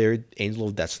 each player Angel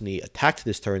of Destiny attacked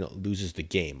this turn loses the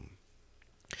game.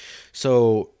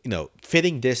 So,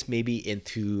 fitting this maybe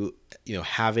into,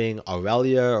 having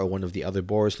Aurelia or one of the other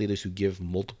Boros leaders who give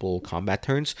multiple combat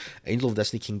turns, Angel of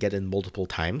Destiny can get in multiple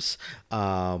times.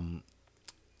 And,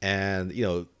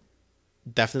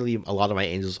 definitely a lot of my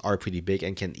angels are pretty big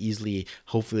and can easily,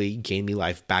 hopefully, gain me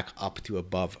life back up to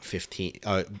above 15,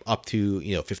 up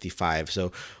to, 55.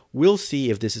 So we'll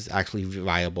see if this is actually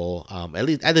viable.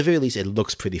 At the very least, it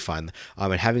looks pretty fun.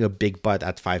 And having a big butt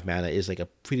at 5 mana is like a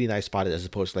pretty nice spot as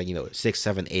opposed to 6,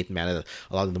 7, 8 mana that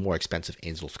a lot of the more expensive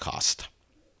angels cost.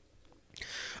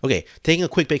 Okay, taking a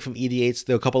quick break from EDHs,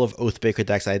 there are a couple of Oathbreaker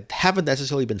decks I haven't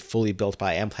necessarily been fully built, but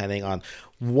I am planning on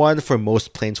one for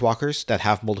most Planeswalkers that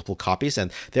have multiple copies,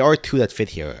 and there are 2 that fit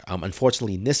here.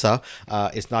 Unfortunately, Nissa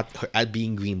is not, at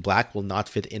being green-black, will not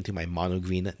fit into my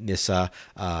mono-green Nissa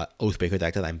Oathbreaker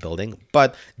deck that I'm building,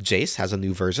 but Jace has a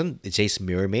new version, Jace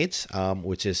Mirror Maids,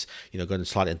 which is going to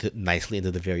slot nicely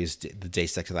into the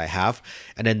Jace decks that I have,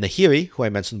 and then Nahiri, who I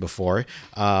mentioned before.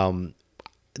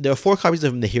 There are 4 copies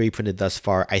of Nahiri printed thus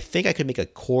far. I think I could make a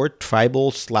core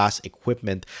tribal /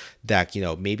 equipment deck,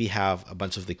 maybe have a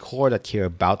bunch of the core that care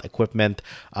about equipment,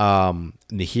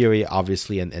 Nahiri,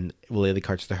 obviously, and related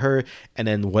cards to her, and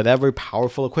then whatever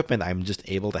powerful equipment I'm just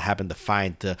able to happen to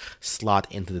find to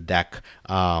slot into the deck,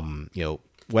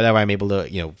 whatever I'm able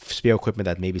to, spare equipment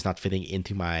that maybe is not fitting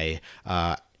into my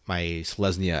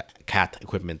Selesnya cat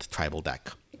equipment tribal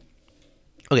deck.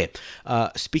 Okay,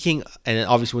 speaking, and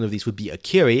obviously one of these would be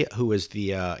Akiri, who is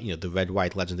the the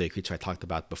red-white legendary creature I talked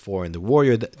about before in the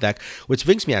warrior deck, which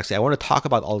brings me actually, I want to talk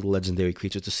about all the legendary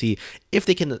creatures to see if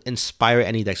they can inspire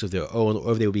any decks of their own,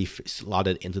 or if they will be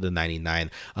slotted into the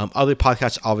 99. Other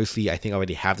podcasts, obviously, I think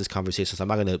already have this conversation, so I'm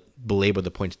not going to belabor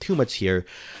the point too much here.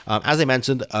 As I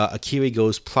mentioned, Akiri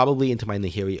goes probably into my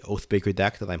Nahiri Oathbreaker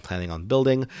deck that I'm planning on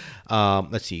building.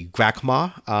 Let's see,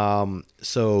 Grakma.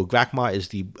 So Grakma is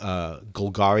the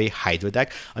Golgari Hydra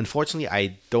deck. Unfortunately,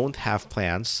 I don't have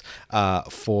plans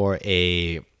for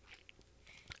a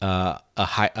Hydra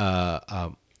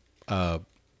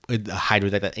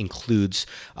deck that includes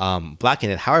black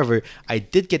in it. However, I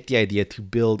did get the idea to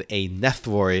build a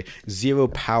Nethroi 0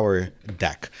 power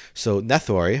deck. So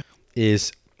Nethroi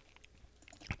is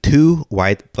 2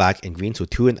 white, black, and green, so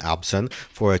 2 in Abzan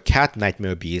for a cat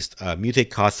Nightmare Beast.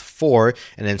 Mutate costs 4,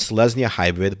 and then Selesnya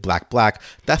Hybrid, black,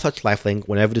 Deathtouch lifelink.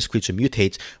 Whenever this creature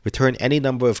mutates, return any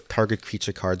number of target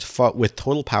creature cards with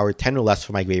total power 10 or less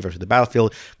from my graveyard to the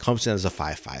battlefield. Comes in as a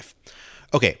 5/5.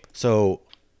 Okay, so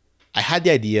I had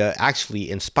the idea actually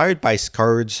inspired by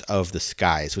Scourge of the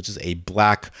Skies, which is a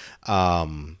black, rare.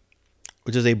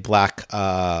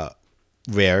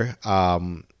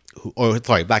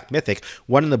 Black mythic,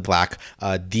 1 in the black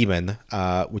demon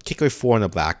would kick her 4 in the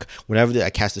black. Whenever I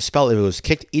cast a spell, if it was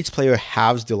kicked, each player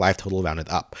halves their life total rounded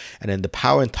up, and then the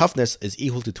power and toughness is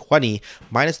equal to 20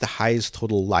 minus the highest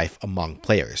total life among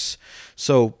players.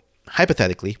 So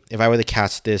hypothetically, if I were to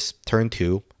cast this turn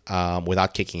 2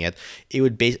 without kicking it, it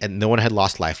would and no one had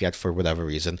lost life yet for whatever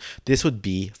reason, this would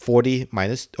be 40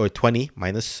 minus, or 20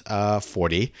 minus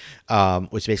 40,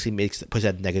 which basically puts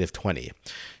it at negative 20.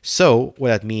 So what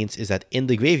that means is that in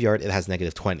the graveyard, it has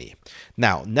negative 20.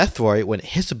 Now, Nethroi, when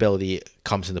his ability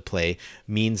comes into play,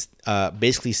 means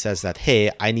basically says that,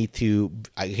 hey, I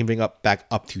can bring back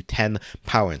up to 10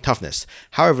 power and toughness.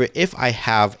 However, if I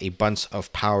have a bunch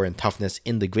of power and toughness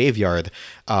in the graveyard,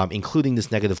 including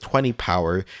this negative 20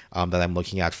 power that I'm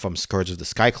looking at from Scourge of the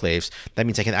Skyclaves, that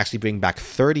means I can actually bring back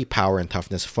 30 power and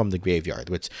toughness from the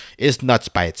graveyard, which is nuts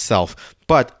by itself.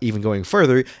 But even going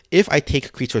further, if I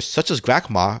take creatures such as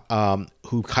Grakma, Maw,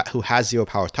 who has 0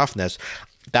 power toughness,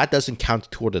 that doesn't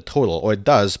count toward the total, or it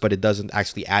does, but it doesn't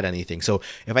actually add anything. So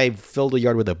if I fill the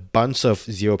yard with a bunch of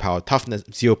 0 power toughness,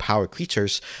 0 power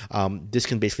creatures, this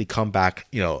can basically come back,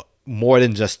 more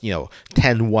than just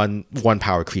 10 one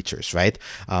power creatures, right?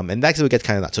 And that's what gets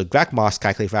kind of nuts. So Grakmaw,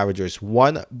 Skyclave Ravagers,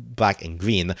 1 black and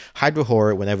green. Hydra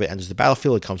Horror, whenever it enters the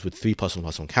battlefield, it comes with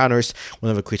 3+1/+1 counters.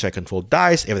 Whenever a creature I control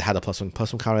dies, if it had a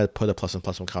 +1/+1 counter, put a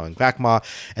 +1/+1 counter on Grakmaw.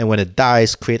 And when it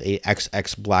dies, create a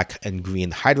XX black and green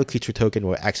Hydra creature token,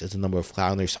 where X is the number of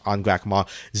counters on Grakmaw,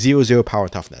 0/0 power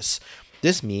toughness.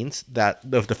 This means that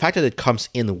the fact that it comes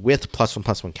in with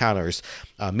 +1/+1 counters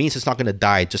means it's not going to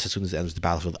die just as soon as it enters the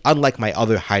battlefield, unlike my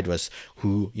other Hydras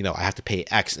who, I have to pay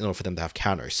X in order for them to have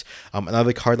counters.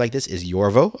 Another card like this is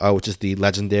Yorvo, which is the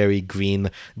legendary green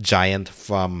giant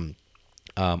from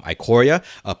Ikoria,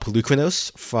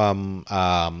 Pelucranos from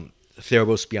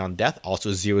Theros Beyond Death,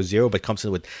 also 0/0, but comes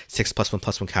in with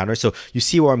 6+1/+1 counters. So you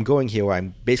see where I'm going here, where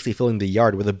I'm basically filling the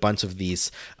yard with a bunch of these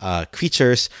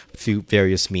creatures through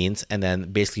various means, and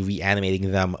then basically reanimating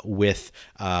them with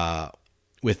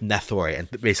Nethoi,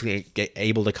 and basically get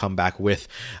able to come back with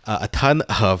a ton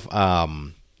of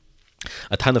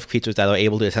creatures that are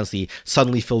able to essentially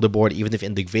suddenly fill the board, even if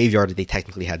in the graveyard they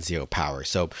technically had 0 power.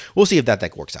 So we'll see if that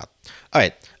deck works out. All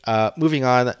right, moving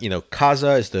on,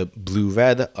 Kaza is the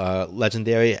blue-red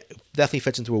legendary. Definitely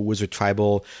fits into a wizard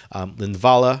tribal.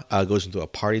 Linvala goes into a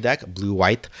party deck,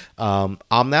 blue-white.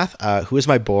 Omnath, who is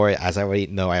my boy, as I already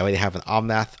know, I already have an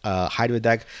Omnath Hydra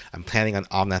deck. I'm planning on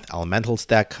Omnath Elementals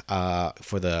deck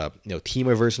for the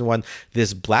Teamer version 1.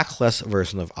 This blackless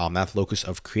version of Omnath, Locus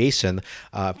of Creation,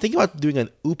 thinking about doing an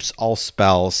Oops All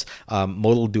Spells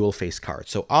modal dual face card.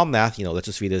 So Omnath, let's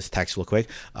just read this text real quick.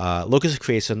 Locus of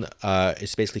Creation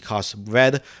is basically costs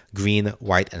red, green,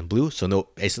 white, and blue. So no,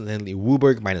 instantly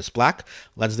Wooburg minus black.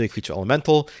 Legendary creature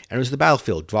elemental enters the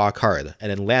battlefield, draw a card,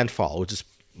 and then landfall, which is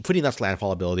pretty nuts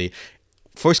landfall ability.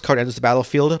 First card enters the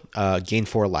battlefield, gain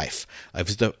 4 life. If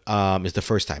it's the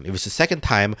first time. If it's the second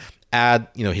time, add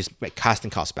his casting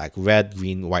cost back, red,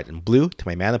 green, white, and blue to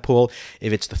my mana pool.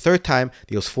 If it's the third time,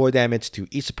 deals 4 damage to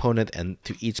each opponent and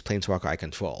to each planeswalker I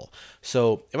control.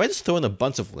 So if I just throw in a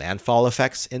bunch of landfall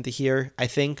effects into here, I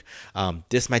think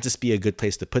this might just be a good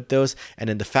place to put those. And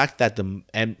then the fact that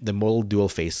the modal dual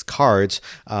face cards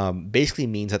basically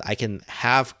means that I can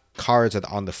have cards that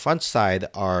on the front side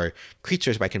are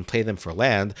creatures, but I can play them for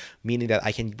land, meaning that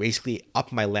I can basically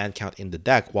up my land count in the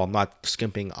deck while not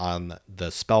skimping on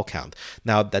the spell count.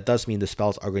 Now, that does mean the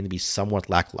spells are going to be somewhat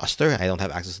lackluster. I don't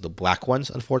have access to the black ones,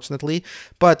 unfortunately,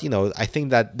 but I think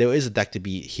that there is a deck to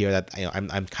be here that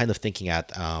I'm kind of thinking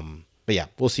at. But yeah,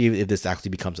 we'll see if this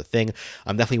actually becomes a thing.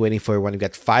 I'm definitely waiting for when we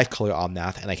get 5-color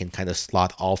Omnath, and I can kind of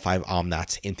slot all 5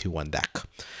 Omnaths into one deck.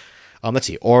 Let's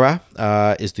see. Aura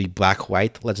is the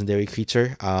black-white legendary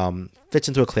creature. Fits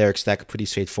into a cleric's deck, pretty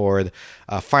straightforward.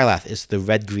 Phylath is the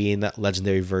red-green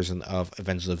legendary version of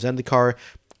Avengers of Zendikar.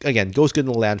 Again, goes good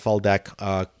in the landfall deck.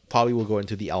 Probably will go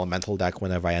into the elemental deck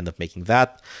whenever I end up making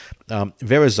that.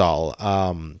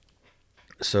 Verazal.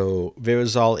 So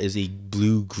Verazal is a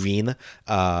blue-green,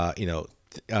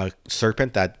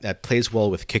 serpent that plays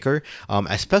well with Kicker.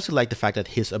 I especially like the fact that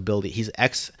his ability, he's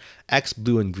X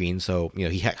blue and green, so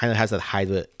he kind of has that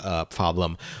Hydra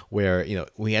problem where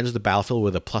when he enters the battlefield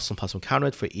with a +1/+1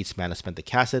 counter for each mana spent to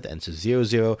cast it, and it's a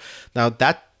 0/0. Now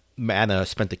that mana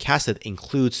spent to cast it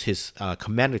includes his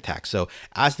commander tax. So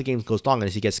as the game goes along and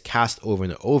as he gets cast over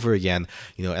and over again,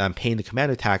 and I'm paying the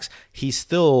commander tax, he's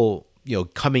still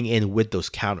coming in with those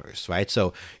counters, right?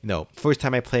 So first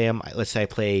time I play him, let's say I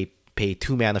pay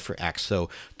 2 mana for X, so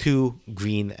 2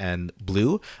 green and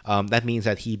blue. That means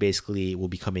that he basically will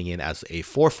be coming in as a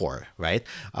 4/4, right?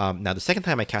 Now the second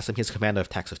time I cast him, he has commander of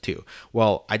tax of 2.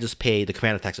 Well, I just pay the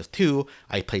commander tax of 2,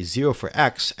 I play 0 for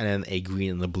X, and then a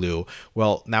green and a blue.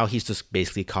 Well, now he's just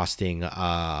basically costing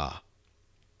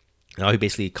now he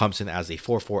basically comes in as a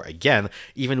 4/4 again,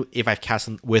 even if I've cast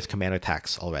him with commander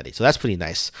tax already. So that's pretty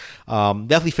nice.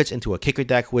 Definitely fits into a Kicker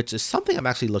deck, which is something I'm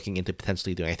actually looking into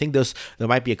potentially doing. I think there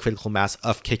might be a critical mass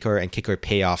of Kicker and Kicker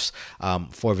payoffs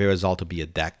for Verazal to be a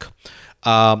deck.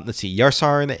 Let's see.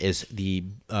 Yarsarn is the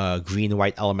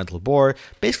green-white elemental boar.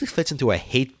 Basically fits into a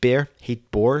hate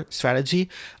boar strategy.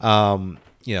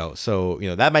 So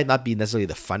that might not be necessarily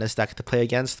the funnest deck to play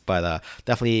against, but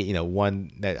definitely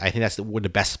one that I think that's the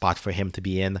best spot for him to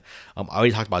be in. I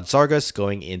already talked about Zargus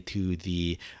going into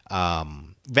the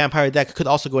vampire deck. Could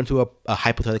also go into a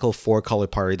hypothetical 4-color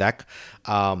party deck,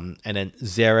 and then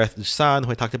Zareth Dusan,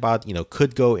 who I talked about,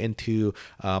 could go into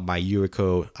my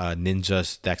Yuriko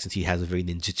ninjas deck since he has a very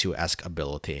ninjutsu-esque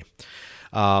ability.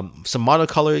 Some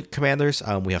monocolor commanders.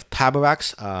 We have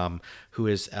Tabarax, who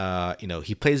is,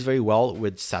 he plays very well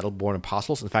with Saddleborn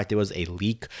Apostles. In fact, there was a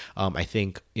leak, I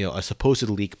think, a supposed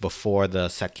leak before the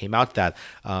set came out that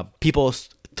people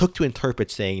took to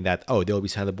interpret saying that, oh, there will be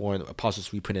Saddleborn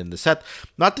Apostles reprinted in the set.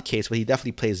 Not the case, but he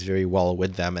definitely plays very well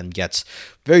with them and gets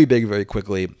very big very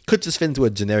quickly. Could just fit into a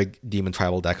generic Demon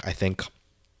Tribal deck, I think.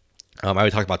 I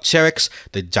already talked about Cherix,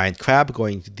 the giant crab,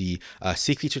 going to the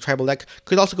sea creature tribal deck.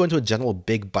 Could also go into a general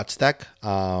big butts deck,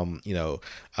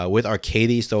 with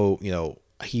Arcady. So,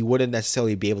 he wouldn't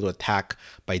necessarily be able to attack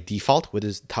by default with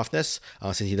his toughness,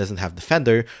 since he doesn't have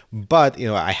Defender. But,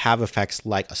 I have effects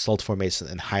like Assault Formation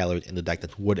and High Alert in the deck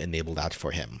that would enable that for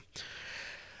him.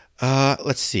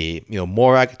 Let's see.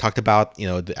 Morag talked about,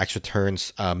 the extra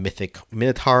turns, Mythic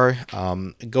Minotaur,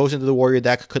 goes into the Warrior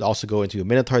deck, could also go into a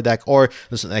Minotaur deck, or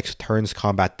there's an extra turns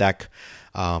combat deck.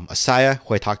 Asaya,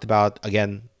 who I talked about,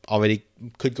 again, already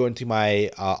could go into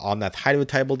my Omnath Hydra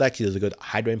tribal deck. He does a good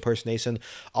Hydra impersonation.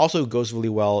 Also goes really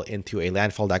well into a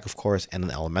landfall deck, of course, and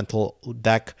an elemental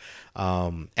deck.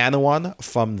 Anawan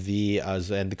from the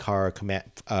Zendikar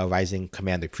Rising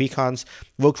Commander Precons.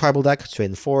 Rogue tribal deck,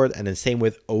 straightforward. And then same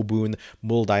with Obun,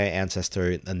 Muldaya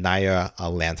Ancestor, and Naya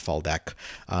landfall deck.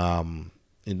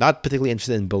 Not particularly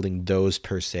interested in building those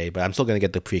per se, but I'm still going to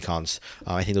get the Precons.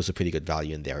 I think those are pretty good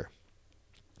value in there.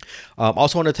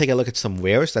 Also want to take a look at some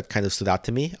rares that kind of stood out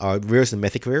to me. Rares and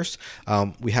mythic rares.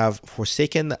 We have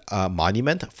Forsaken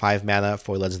Monument, 5 mana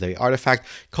for legendary artifact.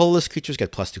 Colorless creatures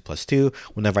get +2/+2.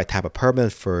 Whenever I tap a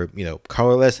permanent for,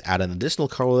 colorless, add an additional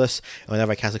colorless. And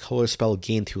whenever I cast a colorless spell,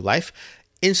 gain 2 life.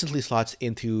 Instantly slots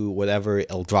into whatever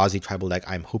Eldrazi tribal deck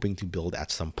I'm hoping to build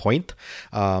at some point.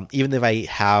 Even if I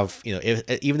have,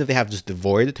 even if they have just the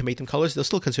Void to make them colorless, they'll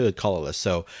still consider it colorless.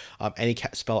 So any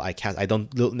spell I cast, I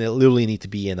don't literally need to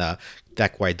be in a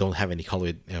deck where I don't have any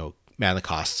colored, mana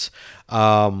costs.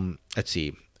 Let's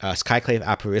see. Skyclave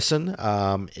Apparition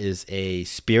is a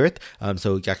spirit,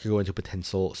 so you can go into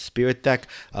potential spirit deck.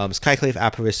 Skyclave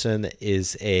Apparition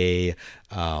is a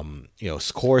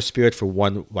score spirit for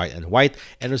 1 white and white.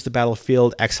 Enters the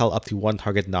battlefield, exile up to 1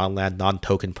 target non-land,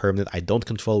 non-token permanent I don't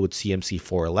control with CMC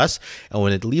 4 or less. And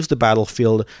when it leaves the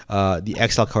battlefield, the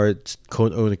exile card's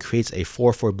owner creates a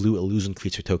 4/4 blue illusion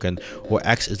creature token, where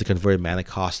X is the converted mana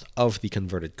cost of the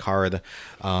converted card.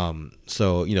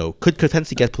 So could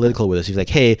potentially get political with this. He's like,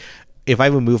 hey, if I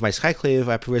remove my Skyclave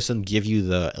Apparition, give you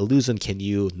the illusion, can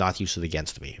you not use it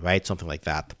against me, right? Something like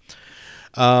that.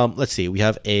 Let's see. We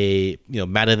have a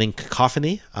Maddening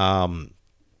Cacophony. 1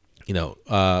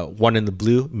 in the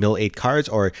blue, mill 8 cards,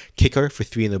 or Kicker for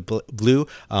 3 in the blue,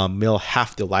 mill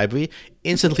half the library.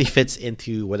 Instantly fits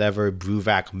into whatever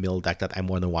Bruvac mill deck that I'm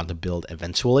going to want to build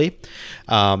eventually,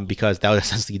 because that would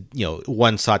essentially,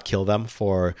 one shot kill them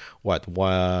for I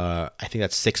think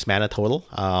that's 6 mana total,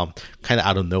 kind of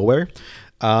out of nowhere.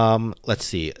 Let's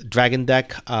see, Dragon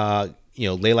deck.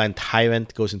 Leyline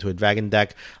Tyrant goes into a dragon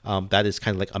deck. That is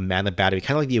kind of like a mana battery,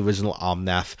 kind of like the original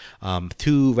Omnath.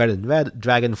 2 red and red,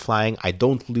 dragon flying. I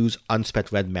don't lose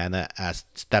unspent red mana as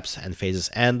steps and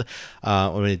phases end.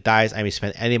 When it dies, I may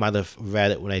spend any amount of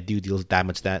red when I do deals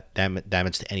damage to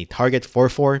any target.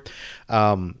 4/4.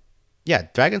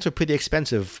 Dragons are pretty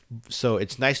expensive, so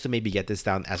it's nice to maybe get this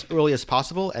down as early as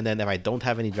possible, and then if I don't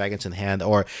have any dragons in hand,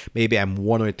 or maybe I'm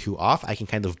 1 or 2 off, I can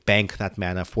kind of bank that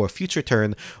mana for a future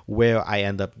turn where I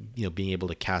end up, being able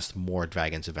to cast more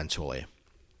dragons eventually.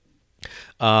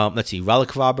 Let's see,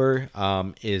 Relic Robber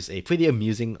is a pretty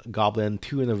amusing goblin,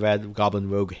 2 in a red, goblin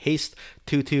rogue, haste,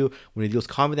 2/2. When it deals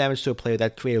combat damage to a player,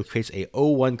 that creator creates a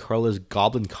 0/1 colorless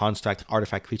goblin construct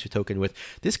artifact creature token with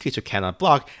this creature cannot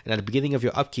block, and at the beginning of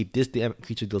your upkeep, this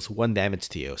creature deals 1 damage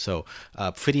to you. So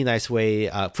pretty nice way,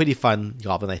 pretty fun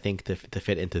goblin, I think, to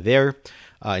fit into there.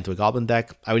 Into a goblin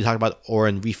deck. I already talked about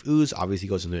Oran Reef Ooze, obviously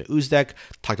goes into an ooze deck.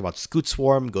 Talked about Scoot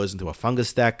Swarm, goes into a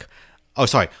fungus deck.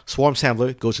 Swarm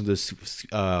Sampler goes into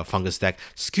the fungus deck.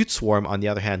 Scoot Swarm, on the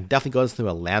other hand, definitely goes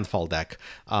into a landfall deck,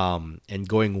 and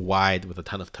going wide with a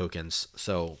ton of tokens.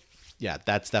 So, yeah,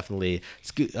 that's definitely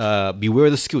beware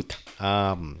the Scoot.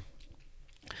 And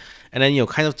then,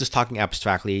 kind of just talking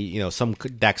abstractly, some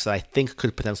decks that I think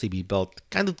could potentially be built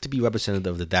kind of to be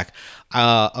representative of the deck,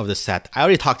 of the set. I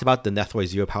already talked about the Nethroi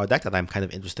Zero Power deck that I'm kind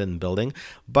of interested in building,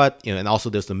 but, and also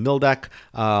there's the Mill deck.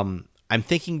 I'm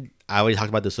thinking, I already talked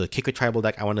about this, a Kicker Tribal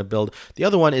deck I want to build. The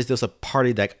other one is there's a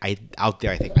party deck out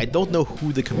there, I think. I don't know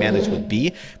who the commanders would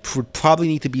be. Would probably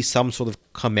need to be some sort of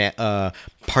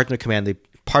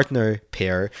partner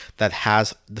pair that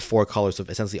has the 4 colors of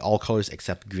essentially all colors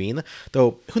except green.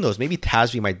 Though, who knows, maybe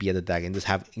Tazri might be at the deck and just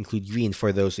include green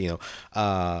for those,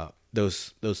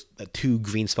 those two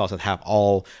green spells that have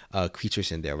all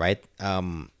creatures in there, right?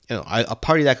 A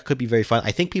party deck could be very fun.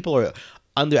 I think people are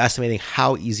underestimating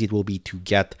how easy it will be to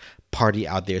get party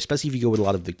out there, especially if you go with a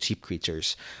lot of the cheap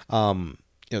creatures.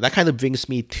 That kind of brings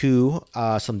me to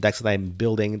some decks that I'm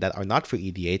building that are not for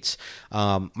EDHs.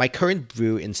 My current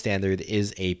brew in Standard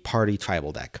is a party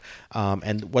tribal deck.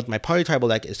 And what my party tribal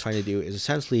deck is trying to do is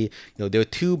essentially, there are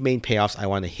two main payoffs I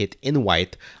want to hit in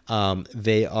white.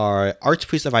 They are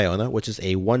Archpriest of Iona, which is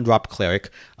a 1-drop cleric,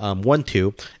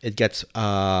 1/2. It gets,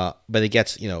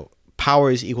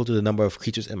 power is equal to the number of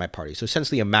creatures in my party. So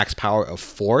essentially a max power of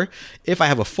 4. If I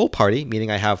have a full party, meaning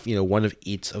I have, one of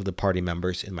each of the party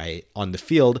members on the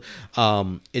field,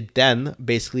 it then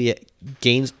basically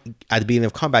gains at the beginning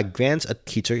of combat, grants a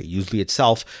creature, usually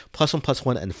itself,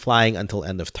 +1/+1 and flying until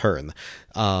end of turn.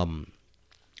 The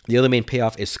other main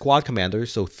payoff is Squad Commander,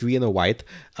 so 3 in a white.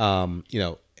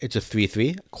 It's a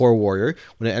 3/3 core warrior.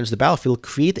 When it enters the battlefield,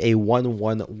 create a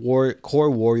 1/1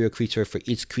 core warrior creature for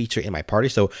each creature in my party.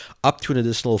 So up to an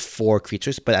additional 4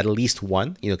 creatures, but at least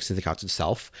 1, since it counts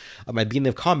itself. At the beginning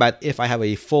of combat, if I have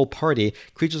a full party,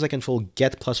 creatures I control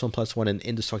get +1/+1 and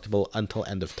indestructible until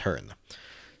end of turn.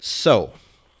 So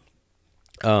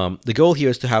the goal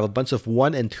here is to have a bunch of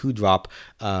 1 and 2 drop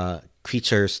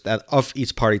creatures that of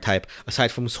each party type,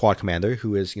 aside from Squad Commander,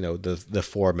 who is the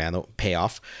 4 mana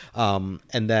payoff,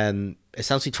 and then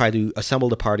essentially try to assemble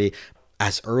the party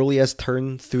as early as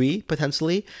turn 3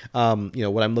 potentially.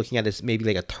 What I'm looking at is maybe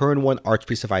like a turn 1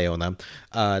 Archpriest of Iona,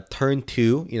 turn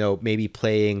 2, maybe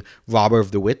playing Robber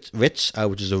of the Rich, which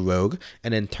is a rogue,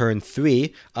 and then turn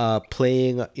 3,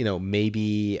 playing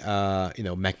maybe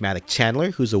Magmatic Chandler,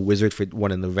 who's a wizard for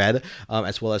 1 in the red,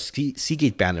 as well as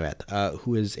Seagate Banneret,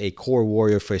 who is a core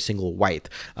warrior for a single white.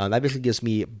 That basically gives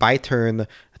me by turn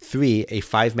 3 a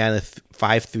 5 mana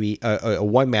 5/3 a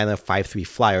 1 mana 5/3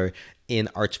 flyer in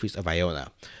Archpriest of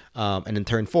Iona. And in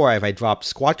turn 4, if I drop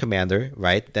Squad Commander,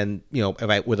 right, then, if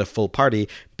I, with a full party,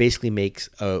 basically makes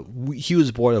a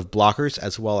huge board of blockers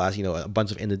as well as, a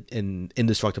bunch of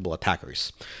indestructible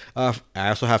attackers. I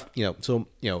also have,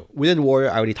 within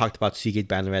Warrior, I already talked about Seagate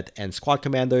Banneret and Squad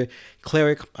Commander.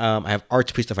 Cleric, I have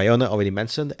Archpriest of Iona, already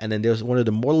mentioned, and then there's one of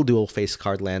the Mortal Dual Face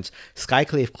card lands,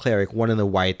 Skyclave Cleric, 1 in the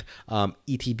white,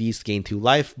 ETBs gain 2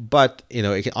 life, but,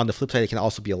 on the flip side, it can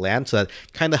also be a land, so that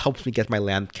kind of helps me get my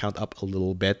land count up a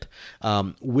little bit.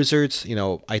 Wizards,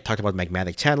 I talked about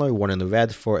Magmatic Chandler, 1 in the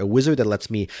red, for a wizard that lets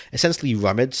me essentially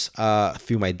rummage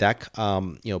through my deck,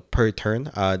 per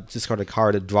turn, discard a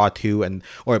card, draw 2,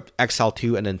 or exile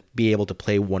 2, and then be able to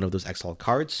play one of those exiled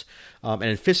cards. And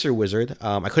in Fissure Wizard,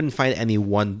 I couldn't find any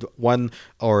one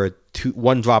or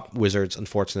 1-drop wizards,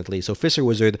 unfortunately. So Fissure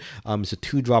Wizard is a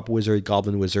 2-drop wizard,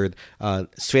 Goblin Wizard,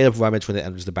 straight up rummage when it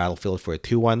enters the battlefield for a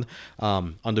 2/1.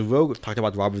 On the Rogue, we've talked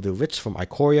about Robber the Rich from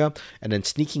Ikoria, and then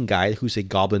Sneaking Guide, who's a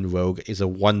Goblin Rogue, is a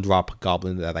 1-drop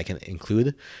Goblin that I can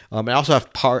include. I also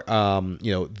have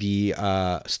the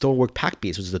Stonework Pack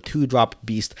Beast, which is a 2-drop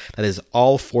beast that is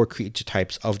all 4 creature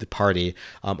types of the party.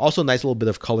 Also a nice little bit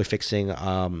of color fixing,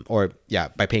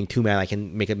 by paying 2 mana, I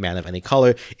can make a mana of any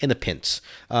color in a pinch.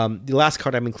 The last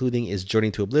card I'm including is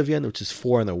Journey to Oblivion, which is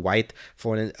 4 in a white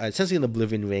for essentially an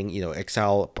Oblivion Ring.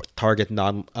 Exile target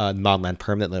non-land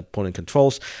permanent the opponent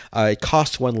controls. It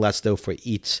costs 1 less though for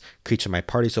each creature in my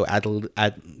party. So at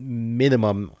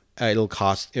minimum, it'll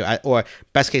cost, or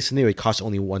best case scenario, it costs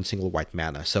only 1 single white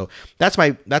mana. So that's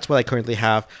what I currently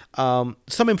have.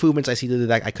 Some improvements I see to the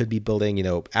deck. I could be building,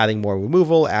 adding more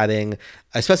removal, adding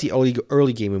especially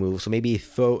early game removal. So maybe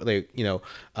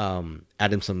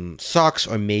add in some socks,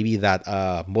 or maybe that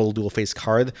Mortal Dual Face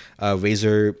card,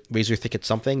 Razor Thicket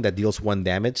something that deals 1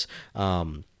 damage.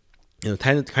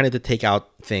 Kind of to take out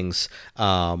things,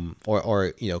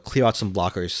 or clear out some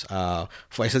blockers,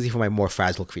 especially for my more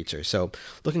fragile creatures. So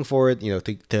looking forward,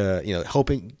 to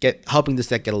helping this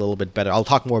deck get a little bit better. I'll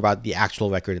talk more about the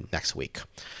actual record next week.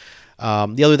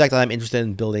 The other deck that I'm interested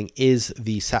in building is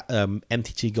the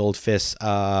MTG Goldfish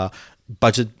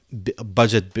budget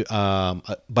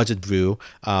brew,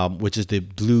 which is the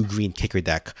blue-green kicker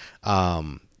deck.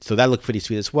 So that looked pretty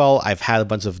sweet as well. I've had a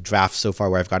bunch of drafts so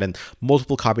far where I've gotten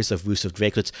multiple copies of Roost of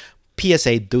Drake, which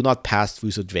PSA, do not pass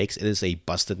Roost of Drakes. It is a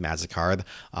busted magic card.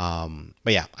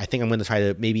 But yeah, I think I'm going to try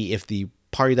to, maybe if the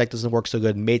party deck doesn't work so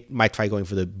good, might try going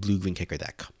for the blue-green kicker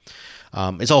deck.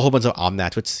 It's a whole bunch of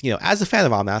Omnath, which, as a fan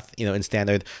of Omnath, in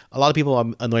Standard, a lot of people are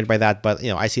annoyed by that, but,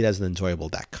 I see it as an enjoyable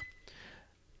deck.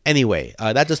 Anyway,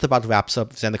 that just about wraps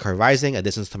up Zendikar Rising,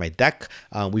 additions to my deck.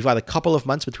 We've got a couple of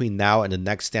months between now and the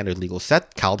next standard legal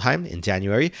set, Kaldheim, in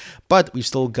January, but we've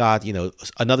still got,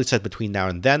 another set between now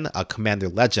and then, Commander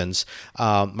Legends.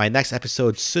 My next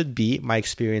episode should be my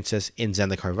experiences in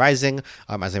Zendikar Rising,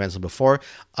 as I mentioned before.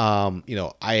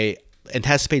 I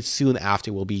anticipate soon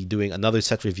after we'll be doing another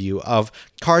set review of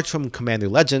cards from Commander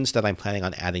Legends that I'm planning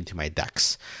on adding to my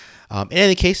decks. In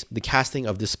any case, the casting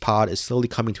of this pod is slowly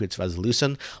coming to its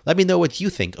resolution. Let me know what you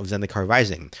think of Zendikar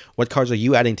Rising. What cards are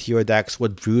you adding to your decks?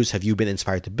 What brews have you been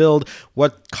inspired to build?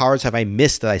 What cards have I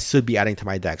missed that I should be adding to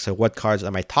my decks? So what cards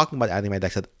am I talking about adding to my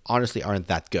decks that honestly aren't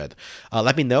that good?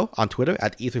 Let me know on Twitter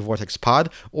at EtherVortexPod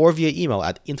or via email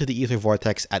at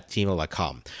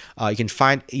intotheethervortex@gmail.com. You can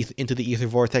find Into the Ether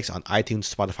Vortex on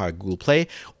iTunes, Spotify, or Google Play,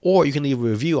 or you can leave a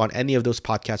review on any of those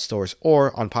podcast stores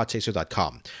or on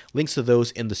podchaser.com. Links to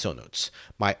those in the show notes.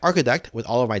 My Archidect with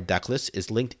all of my deck lists is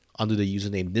linked under the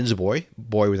username NinjaBoy,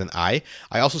 boy with an I.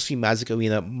 I also see Magic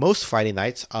Arena most Friday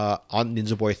nights on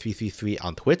NinjaBoy333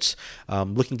 on Twitch.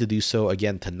 Looking to do so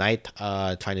again tonight,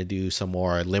 trying to do some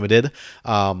more limited.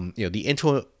 The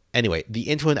intro and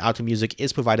outro music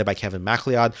is provided by Kevin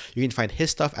MacLeod. You can find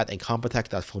his stuff at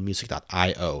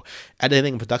incompetech.fullmusic.io.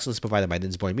 Editing and production is provided by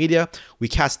NinjaBoy Media. We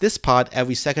cast this pod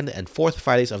every second and fourth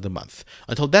Fridays of the month.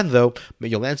 Until then, though, may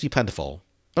your lands be plentiful,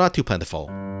 but not too plentiful.